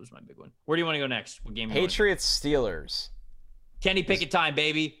 so that was my big one. Where do you want to go next? What game? Patriots Steelers. Kenny Pickett time,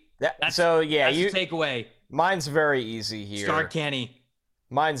 baby. That's the takeaway. Mine's very easy here. Start Kenny.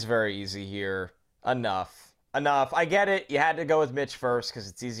 Mine's very easy here. Enough. I get it. You had to go with Mitch first because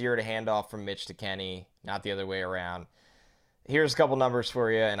it's easier to hand off from Mitch to Kenny, not the other way around. Here's a couple numbers for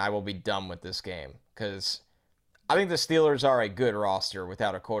you, and I will be done with this game because I think the Steelers are a good roster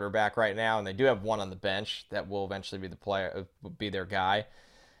without a quarterback right now, and they do have one on the bench that will eventually be their guy.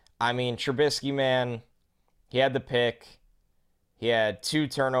 I mean, Trubisky, man, he had the pick. He had 2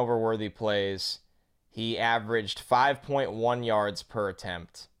 turnover-worthy plays. He averaged 5.1 yards per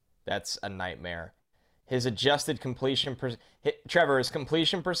attempt. That's a nightmare. His adjusted completion his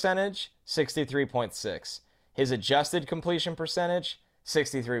completion percentage, 63.6. His adjusted completion percentage,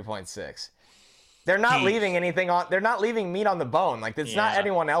 63.6. They're not leaving anything on. They're not leaving meat on the bone. Like, it's not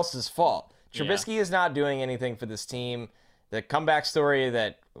anyone else's fault. Trubisky is not doing anything for this team. The comeback story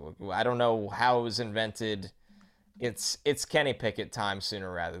that I don't know how it was invented. It's Kenny Pickett time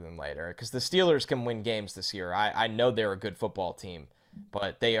sooner rather than later, because the Steelers can win games this year. I know they're a good football team,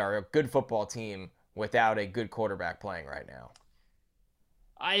 but they are a good football team without a good quarterback playing right now.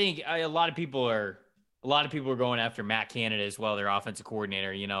 I think a lot of people are going after Matt Canada as well, their offensive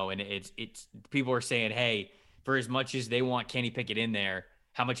coordinator, and it's people are saying, hey, for as much as they want Kenny Pickett in there,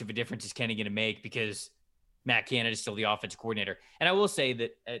 how much of a difference is Kenny going to make, because Matt Canada is still the offensive coordinator. And I will say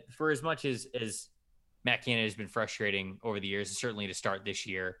that for as much as Matt Canada has been frustrating over the years, and certainly to start this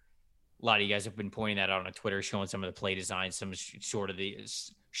year, a lot of you guys have been pointing that out on Twitter, showing some of the play designs,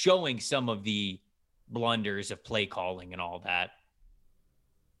 showing some of the blunders of play calling and all that.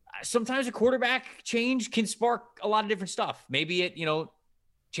 Sometimes a quarterback change can spark a lot of different stuff. Maybe it,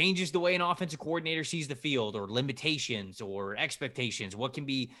 changes the way an offensive coordinator sees the field, or limitations or expectations, what can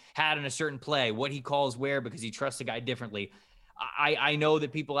be had in a certain play, what he calls where because he trusts a guy differently. I know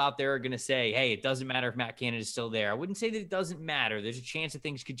that people out there are going to say, hey, it doesn't matter if Matt Canada is still there. I wouldn't say that it doesn't matter. There's a chance that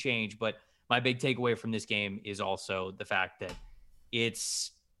things could change, but my big takeaway from this game is also the fact that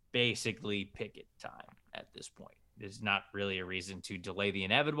it's basically Pickett time at this point. There's not really a reason to delay the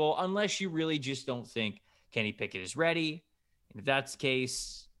inevitable unless you really just don't think Kenny Pickett is ready. And if that's the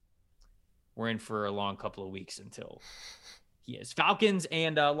case, we're in for a long couple of weeks until he is. Falcons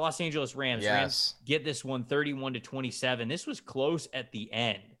and Los Angeles Rams. Yes. Rams get this one 31-27. This was close at the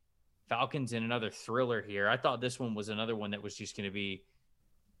end. Falcons in another thriller here. I thought this one was another one that was just going to be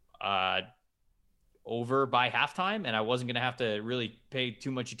over by halftime, and I wasn't going to have to really pay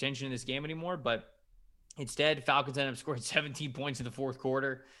too much attention in this game anymore. But instead, Falcons ended up scoring 17 points in the fourth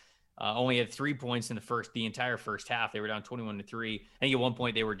quarter. Only had 3 points in the entire first half. They were down 21-3. I think at one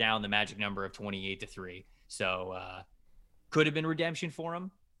point they were down the magic number of 28-3. So could have been redemption for them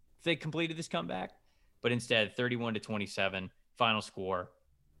if they completed this comeback. But instead, 31-27, final score.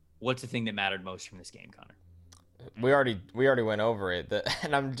 What's the thing that mattered most from this game, Connor? We already went over it.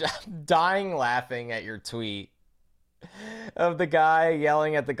 And I'm dying laughing at your tweet of the guy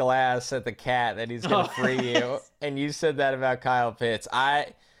yelling at the glass at the cat that he's going to free you. And you said that about Kyle Pitts.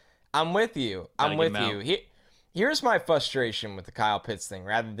 I'm with you. I'm with you. Here's my frustration with the Kyle Pitts thing,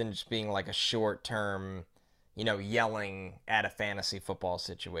 rather than just being like a short-term, yelling at a fantasy football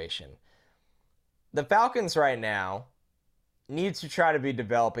situation. The Falcons right now need to try to be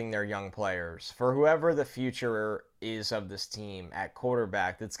developing their young players for whoever the future is of this team at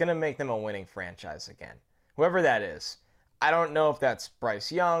quarterback that's going to make them a winning franchise again. Whoever that is. I don't know if that's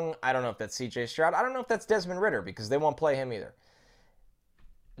Bryce Young. I don't know if that's CJ Stroud. I don't know if that's Desmond Ridder, because they won't play him either.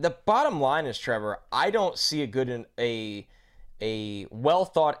 The bottom line is, Trevor, I don't see a well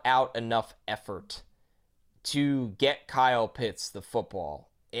thought out enough effort to get Kyle Pitts the football.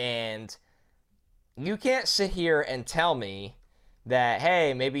 And you can't sit here and tell me that,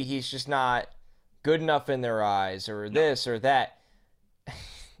 hey, maybe he's just not good enough in their eyes, or this or that.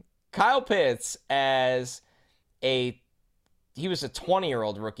 Kyle Pitts, he was a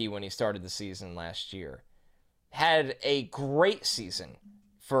 20-year-old rookie when he started the season last year, had a great season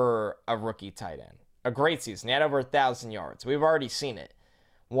for a rookie tight end. A great season. He had over 1,000 yards. We've already seen it.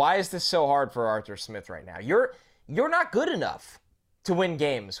 Why is this so hard for Arthur Smith right now? You're not good enough to win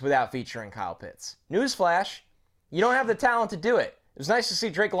games without featuring Kyle Pitts. Newsflash, you don't have the talent to do it. It was nice to see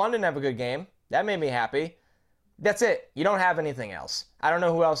Drake London have a good game. That made me happy. That's it. You don't have anything else. I don't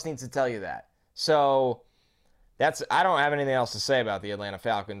know who else needs to tell you that. So I don't have anything else to say about the Atlanta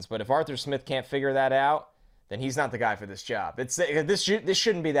Falcons, but if Arthur Smith can't figure that out, then he's not the guy for this job. This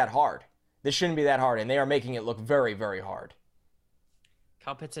shouldn't be that hard. This shouldn't be that hard, and they are making it look very, very hard.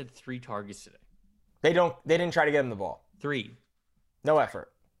 Kyle Pitts had 3 targets today. They didn't try to get him the ball. 3. No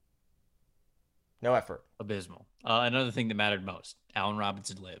effort. No effort. Abysmal. Another thing that mattered most, Allen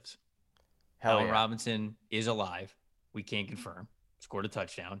Robinson lives. Allen Robinson is alive. We can confirm. Scored a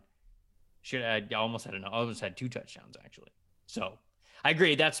touchdown. I almost had 2 touchdowns, actually. So I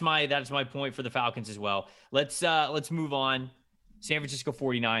agree. That's my point for the Falcons as well. Let's move on. San Francisco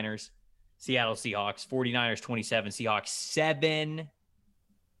 49ers, Seattle Seahawks. 49ers 27, Seahawks 7.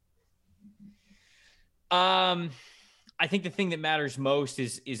 I think the thing that matters most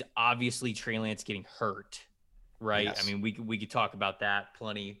is obviously Trey Lance getting hurt, right? Yes. I mean, we could talk about that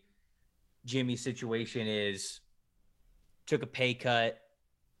plenty. Jimmy's situation took a pay cut.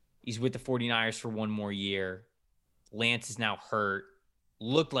 He's with the 49ers for 1 more year. Lance is now hurt.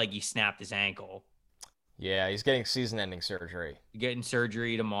 Looked like he snapped his ankle. Yeah, he's getting season-ending surgery. Getting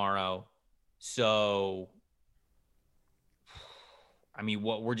surgery tomorrow. So, I mean,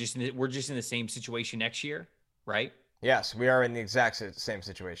 we're just in the same situation next year, right? Yes, we are in the exact same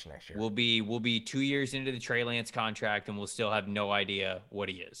situation next year. We'll be 2 years into the Trey Lance contract, and we'll still have no idea what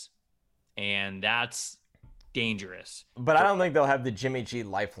he is, and that's dangerous. But I don't think they'll have the Jimmy G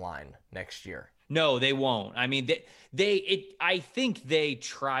lifeline next year. No, they won't. I mean, I think they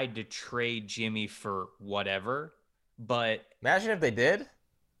tried to trade Jimmy for whatever, but imagine if they did.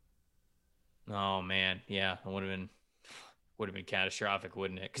 Oh man, yeah, it would have been catastrophic,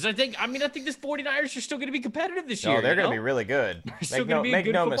 wouldn't it? Because I think this 49ers are still going to be competitive this year. No, they're going to be really good.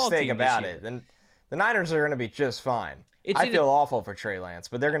 Make no mistake about it. Then the Niners are going to be just fine. I feel awful for Trey Lance,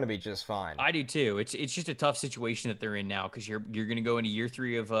 but they're going to be just fine. I do too. It's just a tough situation that they're in now, because you're going to go into year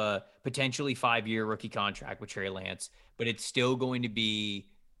 3 of a potentially 5-year rookie contract with Trey Lance, but it's still going to be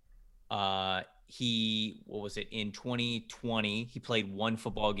in 2020 he played 1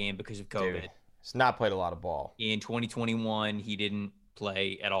 football game because of COVID. Dude, he's not played a lot of ball. In 2021 he didn't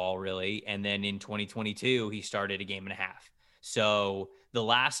play at all, really. And then in 2022, he started a game and a half. So the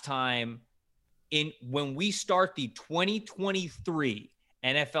last time when we start the 2023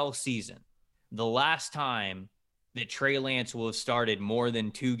 NFL season, the last time that Trey Lance will have started more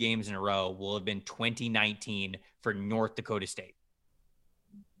than 2 games in a row will have been 2019 for North Dakota State.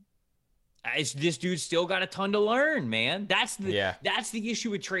 This dude's still got a ton to learn, man. That's the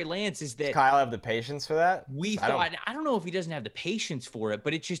issue with Trey Lance is that Does Kyle have the patience for that? I don't know if he doesn't have the patience for it,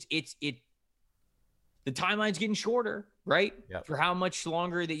 but the timeline's getting shorter, right? Yep. For how much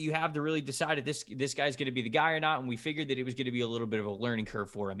longer that you have to really decide if this guy's going to be the guy or not. And we figured that it was going to be a little bit of a learning curve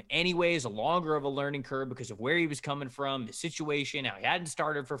for him. Anyways, a longer of a learning curve because of where he was coming from, the situation, how he hadn't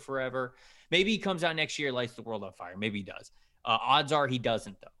started for forever. Maybe he comes out next year, lights the world on fire. Maybe he does. Odds are he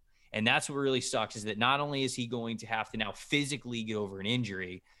doesn't, though. And that's what really sucks is that not only is he going to have to now physically get over an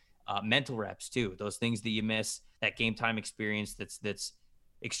injury, mental reps too, those things that you miss, that game time experience that's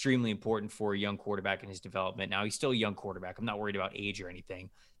extremely important for a young quarterback in his development. Now, he's still a young quarterback. I'm not worried about age or anything.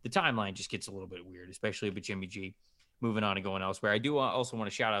 The timeline just gets a little bit weird, especially with Jimmy G moving on and going elsewhere. I do also want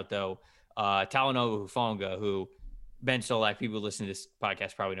to shout out, though, Talanoa Hufanga, who Ben Solak, people who listen to this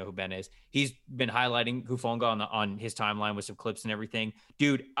podcast probably know who Ben is. He's been highlighting Hufanga on his timeline with some clips and everything.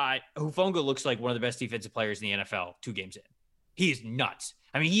 Dude, Hufanga looks like one of the best defensive players in the NFL 2 games in. He is nuts.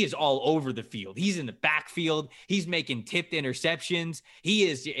 I mean, he is all over the field. He's in the backfield. He's making tipped interceptions. He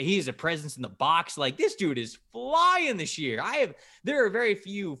is a presence in the box. Like, this dude is flying this year. There are very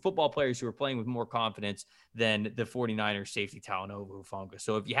few football players who are playing with more confidence than the 49ers safety Talanoa Hufanga.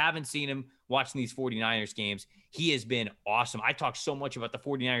 So if you haven't seen him watching these 49ers games, he has been awesome. I talked so much about the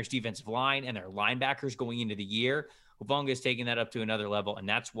 49ers defensive line and their linebackers going into the year. Hufanga is taking that up to another level, and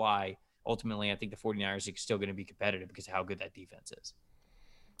that's why ultimately I think the 49ers are still going to be competitive because of how good that defense is.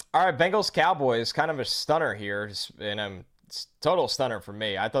 All right, Bengals-Cowboys, kind of a stunner here, and it's total stunner for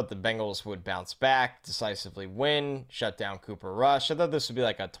me. I thought the Bengals would bounce back, decisively win, shut down Cooper Rush. I thought this would be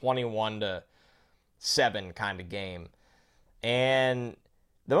like a 21-7 kind of game. And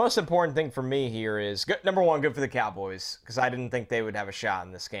the most important thing for me here is, number one, good for the Cowboys, because I didn't think they would have a shot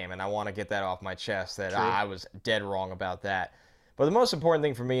in this game, and I want to get that off my chest that I was dead wrong about that. But the most important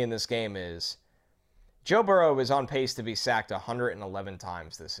thing for me in this game is Joe Burrow is on pace to be sacked 111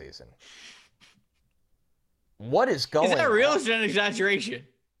 times this season. What is going on? Is that real or is that an exaggeration?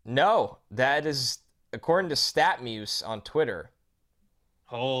 No, that is according to StatMuse on Twitter.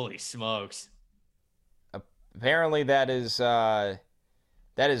 Holy smokes. Apparently that is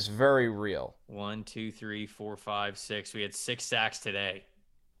very real. 1, 2, 3, 4, 5, 6. We had 6 sacks today.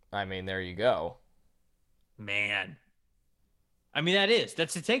 I mean, there you go. Man. I mean,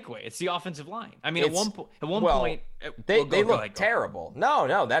 that's the takeaway. It's the offensive line. I mean, at one point, they look terrible.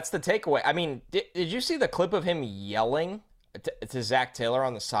 No, that's the takeaway. I mean, did you see the clip of him yelling to Zach Taylor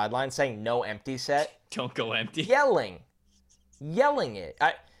on the sideline saying no empty set? Don't go empty. Yelling it.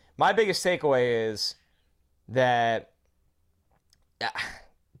 My biggest takeaway is that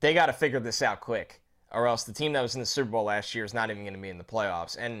they got to figure this out quick, or else the team that was in the Super Bowl last year is not even going to be in the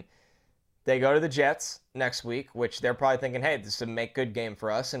playoffs. And they go to the Jets next week, which they're probably thinking, hey, this is a make-good game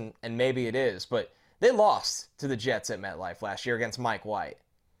for us, and maybe it is. But they lost to the Jets at MetLife last year against Mike White.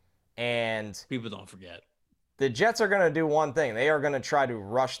 And people don't forget. The Jets are going to do one thing. They are going to try to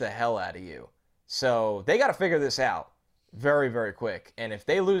rush the hell out of you. So they got to figure this out very, very quick. And if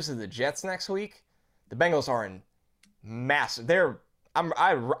they lose to the Jets next week, the Bengals are in massive.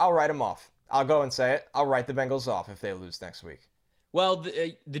 I'll write them off. I'll go and say it. I'll write the Bengals off if they lose next week. Well,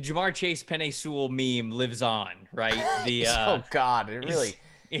 the Jamar Chase Penei Sewell meme lives on, right? Oh God, it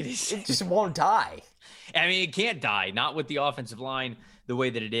just won't die. I mean, it can't die. Not with the offensive line the way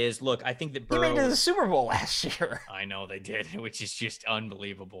that it is. Look, I think that Burrow... He made it to the Super Bowl last year. I know they did, which is just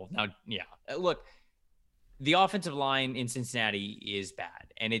unbelievable. Now, yeah, look, the offensive line in Cincinnati is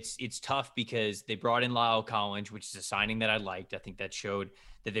bad, and it's tough because they brought in Lyle Collins, which is a signing that I liked. I think that showed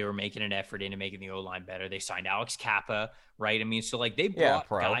that they were making an effort into making the O-line better. They signed Alex Kappa, right? I mean, so like they brought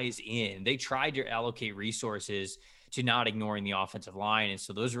guys in. They tried to allocate resources to not ignoring the offensive line, and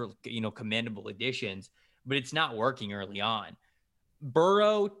so those are commendable additions. But it's not working early on.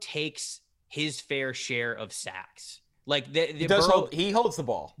 Burrow takes his fair share of sacks. Like he holds the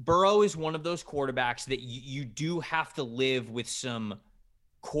ball. Burrow is one of those quarterbacks that you do have to live with some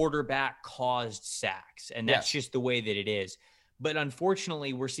quarterback caused sacks, and that's just the way that it is. But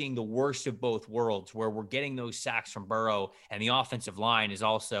unfortunately, we're seeing the worst of both worlds, where we're getting those sacks from Burrow, and the offensive line is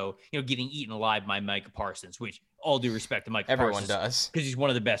also, getting eaten alive by Micah Parsons. Which, all due respect to Micah Parsons, everyone does, because he's one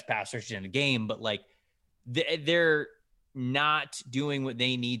of the best pass rushers in the game. But like, they're not doing what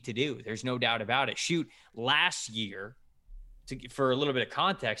they need to do. There's no doubt about it. Shoot, last year, for a little bit of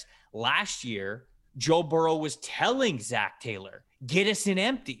context, last year, Joe Burrow was telling Zach Taylor, get us an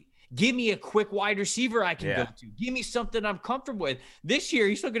empty. Give me a quick wide receiver I can go to. Give me something I'm comfortable with. This year,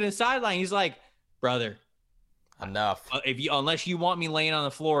 he's looking at the sideline. He's like, brother, enough. Unless you want me laying on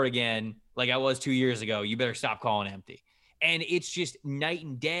the floor again, like I was 2 years ago, you better stop calling empty. And it's just night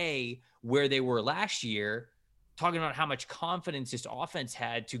and day where they were last year, talking about how much confidence this offense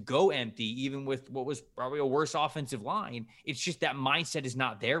had to go empty, even with what was probably a worse offensive line. It's just that mindset is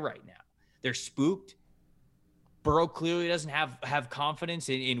not there right now. They're spooked. Burrow clearly doesn't have confidence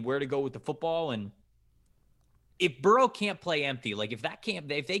in where to go with the football. And if Burrow can't play empty, like if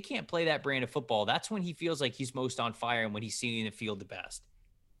they can't play that brand of football, that's when he feels like he's most on fire and when he's seeing the field the best.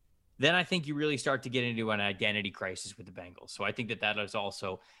 Then I think you really start to get into an identity crisis with the Bengals. So I think that is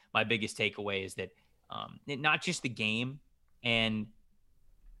also my biggest takeaway, is that not just the game and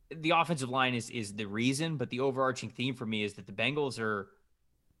the offensive line is the reason, but the overarching theme for me is that the Bengals are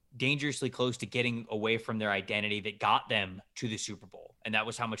dangerously close to getting away from their identity that got them to the Super Bowl. And that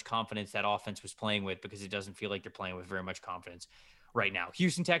was how much confidence that offense was playing with, because it doesn't feel like they're playing with very much confidence right now.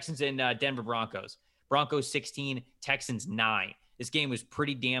 Houston Texans and Denver Broncos. Broncos 16, Texans 9. This game was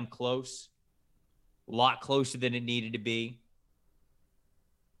pretty damn close. A lot closer than it needed to be.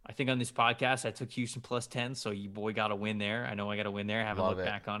 I think on this podcast, I took Houston plus 10, so you boy got a win there. I know I got a win there. I haven't looked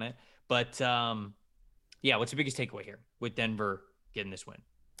back on it. But, yeah, what's the biggest takeaway here with Denver getting this win?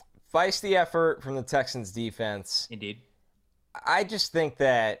 Feisty effort from the Texans defense. Indeed. I just think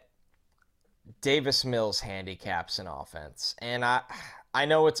that Davis Mills handicaps an offense. And I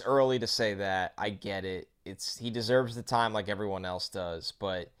know it's early to say that. I get it. He deserves the time like everyone else does.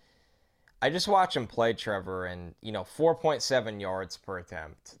 But I just watch him play, Trevor, and, 4.7 yards per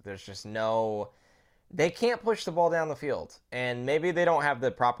attempt. There's just they can't push the ball down the field. And maybe they don't have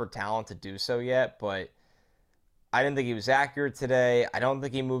the proper talent to do so yet, but I didn't think he was accurate today. I don't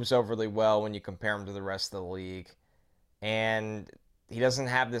think he moves overly well when you compare him to the rest of the league. And he doesn't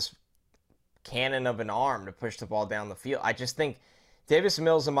have this cannon of an arm to push the ball down the field. I just think Davis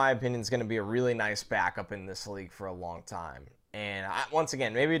Mills, in my opinion, is going to be a really nice backup in this league for a long time. And once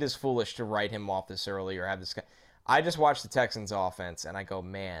again, maybe it is foolish to write him off this early or have this guy. I just watched the Texans offense and I go,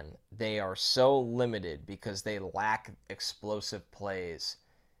 man, they are so limited because they lack explosive plays.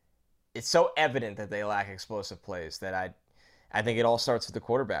 It's so evident that they lack explosive plays that I think it all starts with the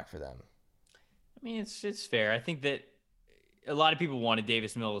quarterback for them. I mean, it's fair. I think that a lot of people wanted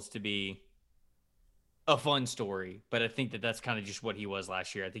Davis Mills to be a fun story, but I think that that's kind of just what he was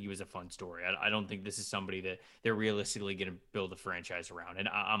last year. I think he was a fun story. I don't think this is somebody that they're realistically going to build a franchise around, and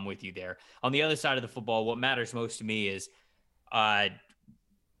I'm with you there. On the other side of the football, what matters most to me is I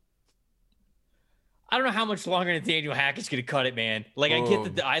don't know how much longer Nathaniel Hackett's going to cut it, man. Like, I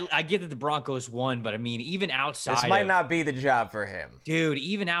get that the Broncos won, but I mean, even outside this might not be the job for him. Dude,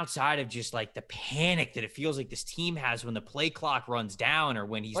 even outside of just like the panic that it feels like this team has when the play clock runs down or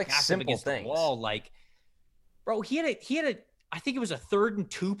when he's like backed up against the wall, like, bro, he had a I think it was a 3rd and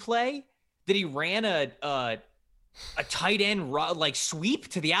 2 play that he ran a tight end like sweep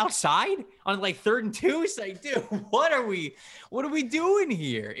to the outside on like 3rd and 2. It's like, dude, what are we doing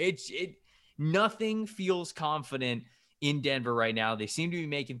here? Nothing feels confident in Denver right now. They seem to be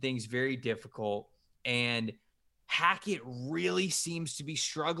making things very difficult. And Hackett really seems to be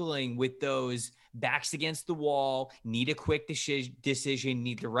struggling with those backs against the wall, need a quick decision,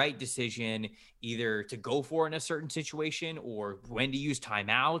 need the right decision, either to go for in a certain situation or when to use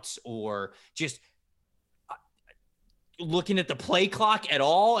timeouts or just looking at the play clock at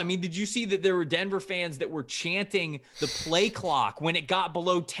all. I mean, did you see that there were Denver fans that were chanting the play clock when it got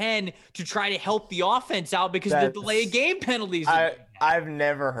below 10 to try to help the offense out because of the delay of game penalties? I've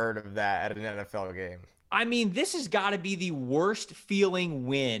never heard of that at an NFL game. I mean, this has got to be the worst feeling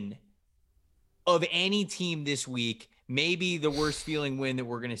win of any team this week. Maybe the worst feeling win that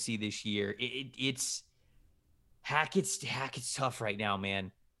we're going to see this year. It's Hackett's tough right now,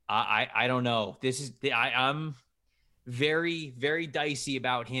 man. I don't know. I'm very, very dicey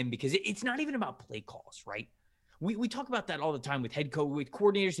about him because it's not even about play calls, right? We talk about that all the time with with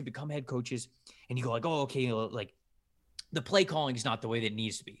coordinators who become head coaches, and you go like, oh, okay, like the play calling is not the way that it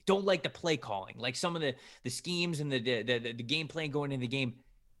needs to be. Don't like the play calling, like some of the schemes and the game plan going into the game.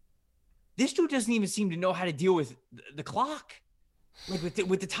 This dude doesn't even seem to know how to deal with the clock, like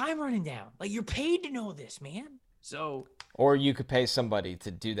with the time running down. Like, you're paid to know this, man. So, or you could pay somebody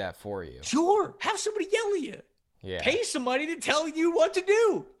to do that for you. Sure, have somebody yell at you. Yeah. Pay somebody to tell you what to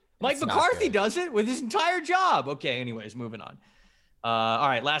do. Mike McCarthy does it with his entire job. Okay, anyways, moving on. All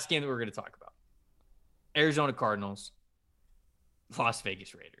right, last game that we're going to talk about. Arizona Cardinals, Las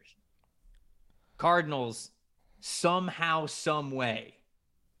Vegas Raiders. Cardinals somehow, some way,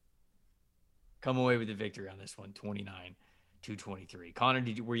 come away with the victory on this one, 29-23. Connor,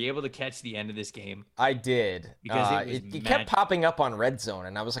 were you able to catch the end of this game? I did. Because it kept popping up on Red Zone,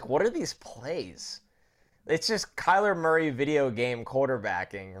 and I was like, what are these plays? It's just Kyler Murray video game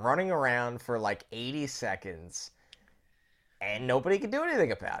quarterbacking, running around for like 80 seconds, and nobody can do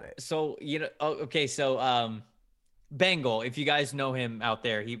anything about it. So, Bengal, if you guys know him out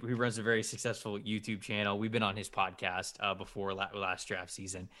there, he runs a very successful YouTube channel. We've been on his podcast before last draft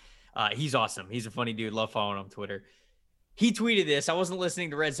season. He's awesome. He's a funny dude. Love following him on Twitter. He tweeted this. I wasn't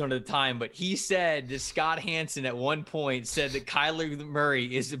listening to Red Zone at the time, but he said that Scott Hanson at one point said that Kyler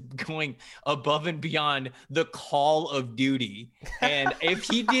Murray is going above and beyond the Call of Duty. And if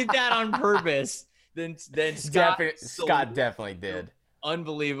he did that on purpose, then Scott definitely did.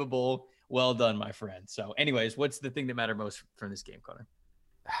 Unbelievable. Well done, my friend. So anyways, what's the thing that mattered most from this game, Connor?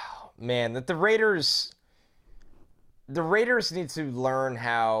 Oh, man, that the Raiders need to learn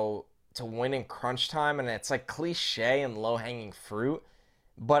how to win in crunch time, and it's like cliche and low-hanging fruit,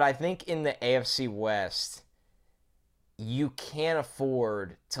 but I think in the AFC West, you can't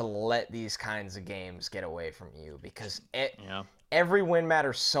afford to let these kinds of games get away from you, because every win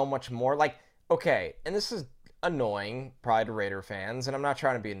matters so much more. Like, okay, and this is annoying, probably to Raider fans, and I'm not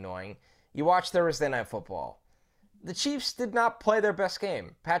trying to be annoying. You watch Thursday Night Football. The Chiefs did not play their best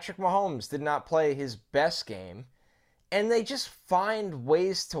game. Patrick Mahomes did not play his best game. And they just find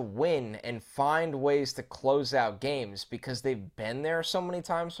ways to win and find ways to close out games because they've been there so many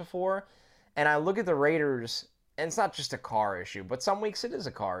times before. And I look at the Raiders, and it's not just a car issue, but some weeks it is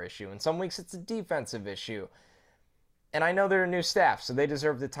a car issue, and some weeks it's a defensive issue. And I know they're a new staff, so they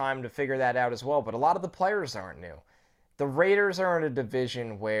deserve the time to figure that out as well, but a lot of the players aren't new. The Raiders are in a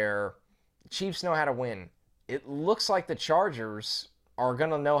division where the Chiefs know how to win. It looks like the Chargers are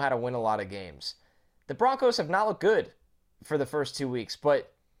going to know how to win a lot of games. The Broncos have not looked good for the first 2 weeks,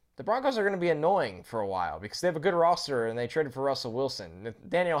 but the Broncos are going to be annoying for a while because they have a good roster and they traded for Russell Wilson.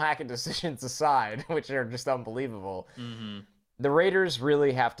 Daniel Hackett decisions aside, which are just unbelievable. Mm-hmm. The Raiders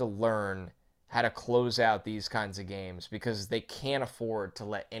really have to learn how to close out these kinds of games because they can't afford to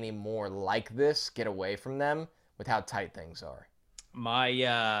let any more like this get away from them with how tight things are.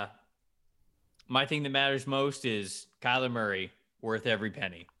 My thing that matters most is Kyler Murray, worth every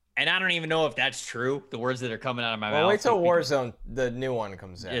penny. And I don't even know if that's true, the words that are coming out of my mouth. Well, wait till Warzone, the new one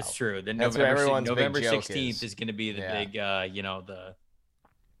comes out. It's true. The November 16th is going to be the big,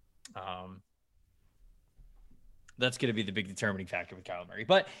 that's going to be the big determining factor with Kyler Murray.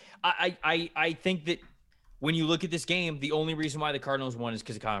 But I think that when you look at this game, the only reason why the Cardinals won is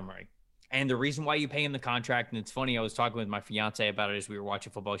because of Kyler Murray. And the reason why you pay him the contract, and it's funny, I was talking with my fiance about it as we were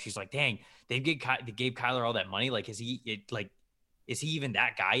watching football. She's like, dang, they gave Kyler all that money. Like, is he even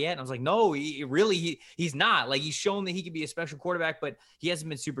that guy yet? And I was like, no, he's not. Like, he's shown that he can be a special quarterback, but he hasn't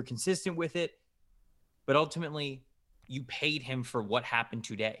been super consistent with it. But ultimately, you paid him for what happened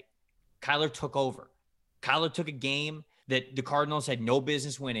today. Kyler took over. Kyler took a game that the Cardinals had no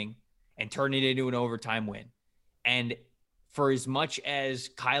business winning and turned it into an overtime win. And for as much as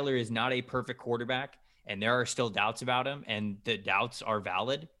Kyler is not a perfect quarterback, and there are still doubts about him, and the doubts are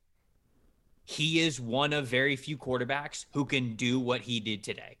valid, he is one of very few quarterbacks who can do what he did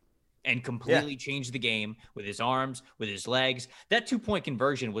today and completely change the game with his arms, with his legs. That 2-point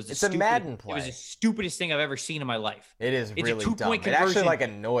conversion was a Madden play. It was the stupidest thing I've ever seen in my life. It is really dumb. It actually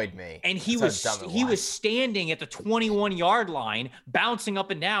annoyed me. And he was standing at the 21-yard line, bouncing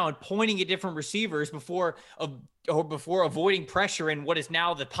up and down, pointing at different receivers before avoiding pressure in what is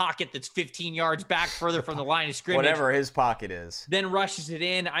now the pocket that's 15 yards back further from the line of scrimmage. Whatever his pocket is. Then rushes it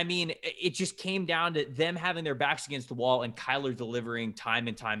in. I mean, it just came down to them having their backs against the wall and Kyler delivering time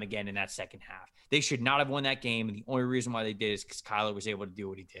and time again in that second half. They should not have won that game, and the only reason why they did is because Kyler was able to do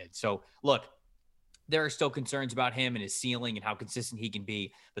what he did. So, look, there are still concerns about him and his ceiling and how consistent he can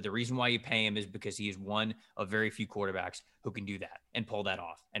be, but the reason why you pay him is because he is one of very few quarterbacks who can do that and pull that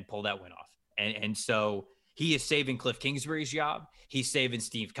off and pull that win off. And so he is saving Cliff Kingsbury's job. He's saving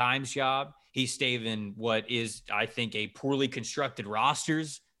Steve Keim's job. He's saving what is, I think, a poorly constructed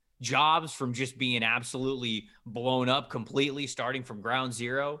roster's jobs from just being absolutely blown up completely, starting from ground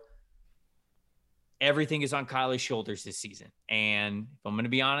zero. Everything is on Kyler's shoulders this season. And if I'm going to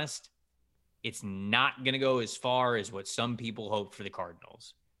be honest, it's not going to go as far as what some people hoped for the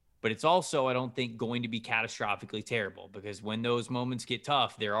Cardinals. But it's also, I don't think, going to be catastrophically terrible, because when those moments get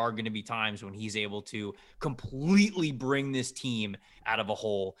tough, there are going to be times when he's able to completely bring this team out of a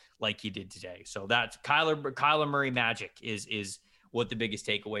hole like he did today. So that's Kyler Murray magic is what the biggest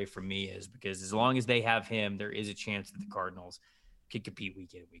takeaway from me is, because as long as they have him, there is a chance that the Cardinals can compete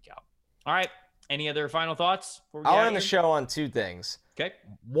week in and week out. All right, Any other final thoughts? I'll end the show on two things. Okay.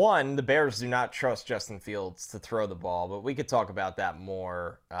 One, the Bears do not trust Justin Fields to throw the ball, but we could talk about that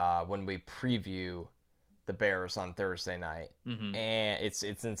more when we preview the Bears on Thursday night. Mm-hmm. And it's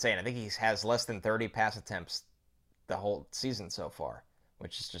insane. I think he has less than 30 pass attempts the whole season so far,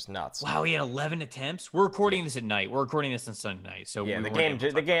 which is just nuts. Wow, he had 11 attempts. We're recording this at night. We're recording this on Sunday night. So yeah, the game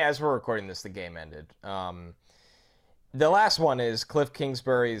as we're recording this, the game ended. The last one is Cliff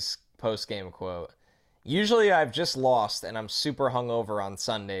Kingsbury's post-game quote. Usually I've just lost and I'm super hungover on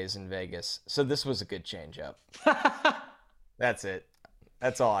Sundays in Vegas, so this was a good change-up. That's it.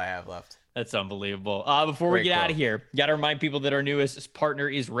 That's all I have left. That's unbelievable. Before we get out of here, got to remind people that our newest partner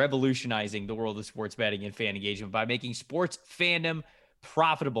is revolutionizing the world of sports betting and fan engagement by making sports fandom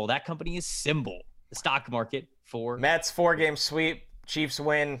profitable. That company is Symbol, the stock market for Mets 4-game sweep. Chiefs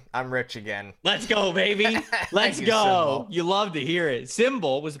win. I'm rich again. Let's go, baby. Let's go. Symbol. You love to hear it.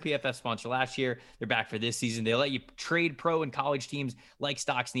 Symbol was a PFF sponsor last year. They're back for this season. They let you trade pro and college teams like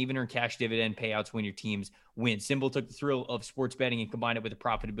stocks and even earn cash dividend payouts when your teams win. Symbol took the thrill of sports betting and combined it with the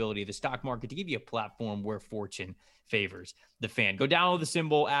profitability of the stock market to give you a platform where fortune favors the fan. Go download the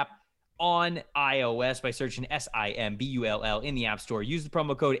Symbol app on iOS by searching SIMBULL in the App Store. Use the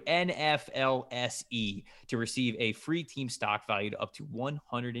promo code NFLSE to receive a free team stock valued up to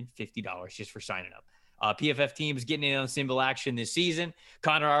 $150 just for signing up. PFF teams getting in on Symbol action this season.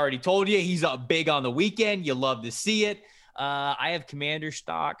 Connor already told you he's up big on the weekend. You love to see it. I have Commander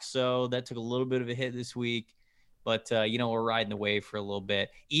stock, so that took a little bit of a hit this week. But, we're riding the wave for a little bit.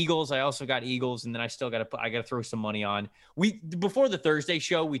 Eagles, I also got Eagles, and then I still got to throw some money on. Before the Thursday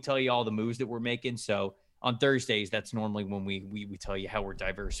show, we tell you all the moves that we're making. So on Thursdays, that's normally when we tell you how we're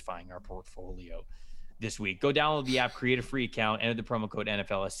diversifying our portfolio this week. Go download the app, create a free account, enter the promo code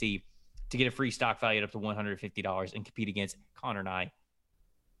NFLSC to get a free stock valued up to $150 and compete against Connor and I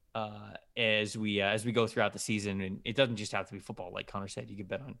as we go throughout the season. And it doesn't just have to be football. Like Connor said, you can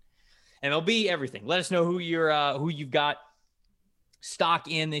bet on MLB, everything. Let us know who you've got stock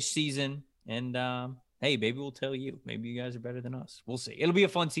in this season. And hey, maybe we'll tell you. Maybe you guys are better than us. We'll see. It'll be a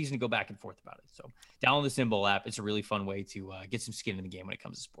fun season to go back and forth about it. So download the Symbol app. It's a really fun way to get some skin in the game when it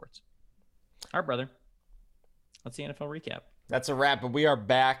comes to sports. All right, brother. That's the NFL recap. That's a wrap, but we are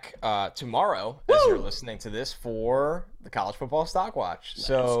back tomorrow as you're listening to this for the College Football Stock Watch. Let's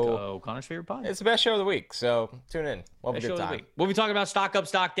go. Connor's favorite pod. It's the best show of the week, so tune in. We'll have a good time. We'll be talking about stock up,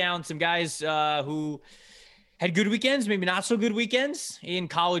 stock down. Some guys who had good weekends, maybe not so good weekends in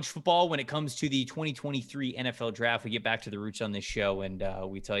college football when it comes to the 2023 NFL Draft. We get back to the roots on this show, and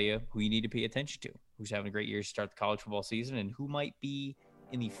we tell you who you need to pay attention to, who's having a great year to start the college football season, and who might be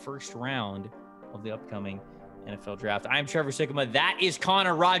in the first round of the upcoming NFL Draft. I'm Trevor Sikkema. That is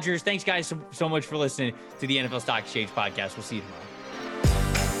Connor Rogers. Thanks, guys, so much for listening to the NFL Stock Exchange podcast. We'll see you tomorrow.